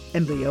Kelly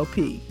and Leo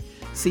P.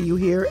 See you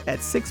here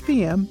at 6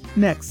 p.m.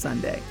 next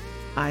Sunday.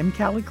 I'm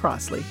Callie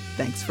Crossley.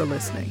 Thanks for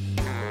listening.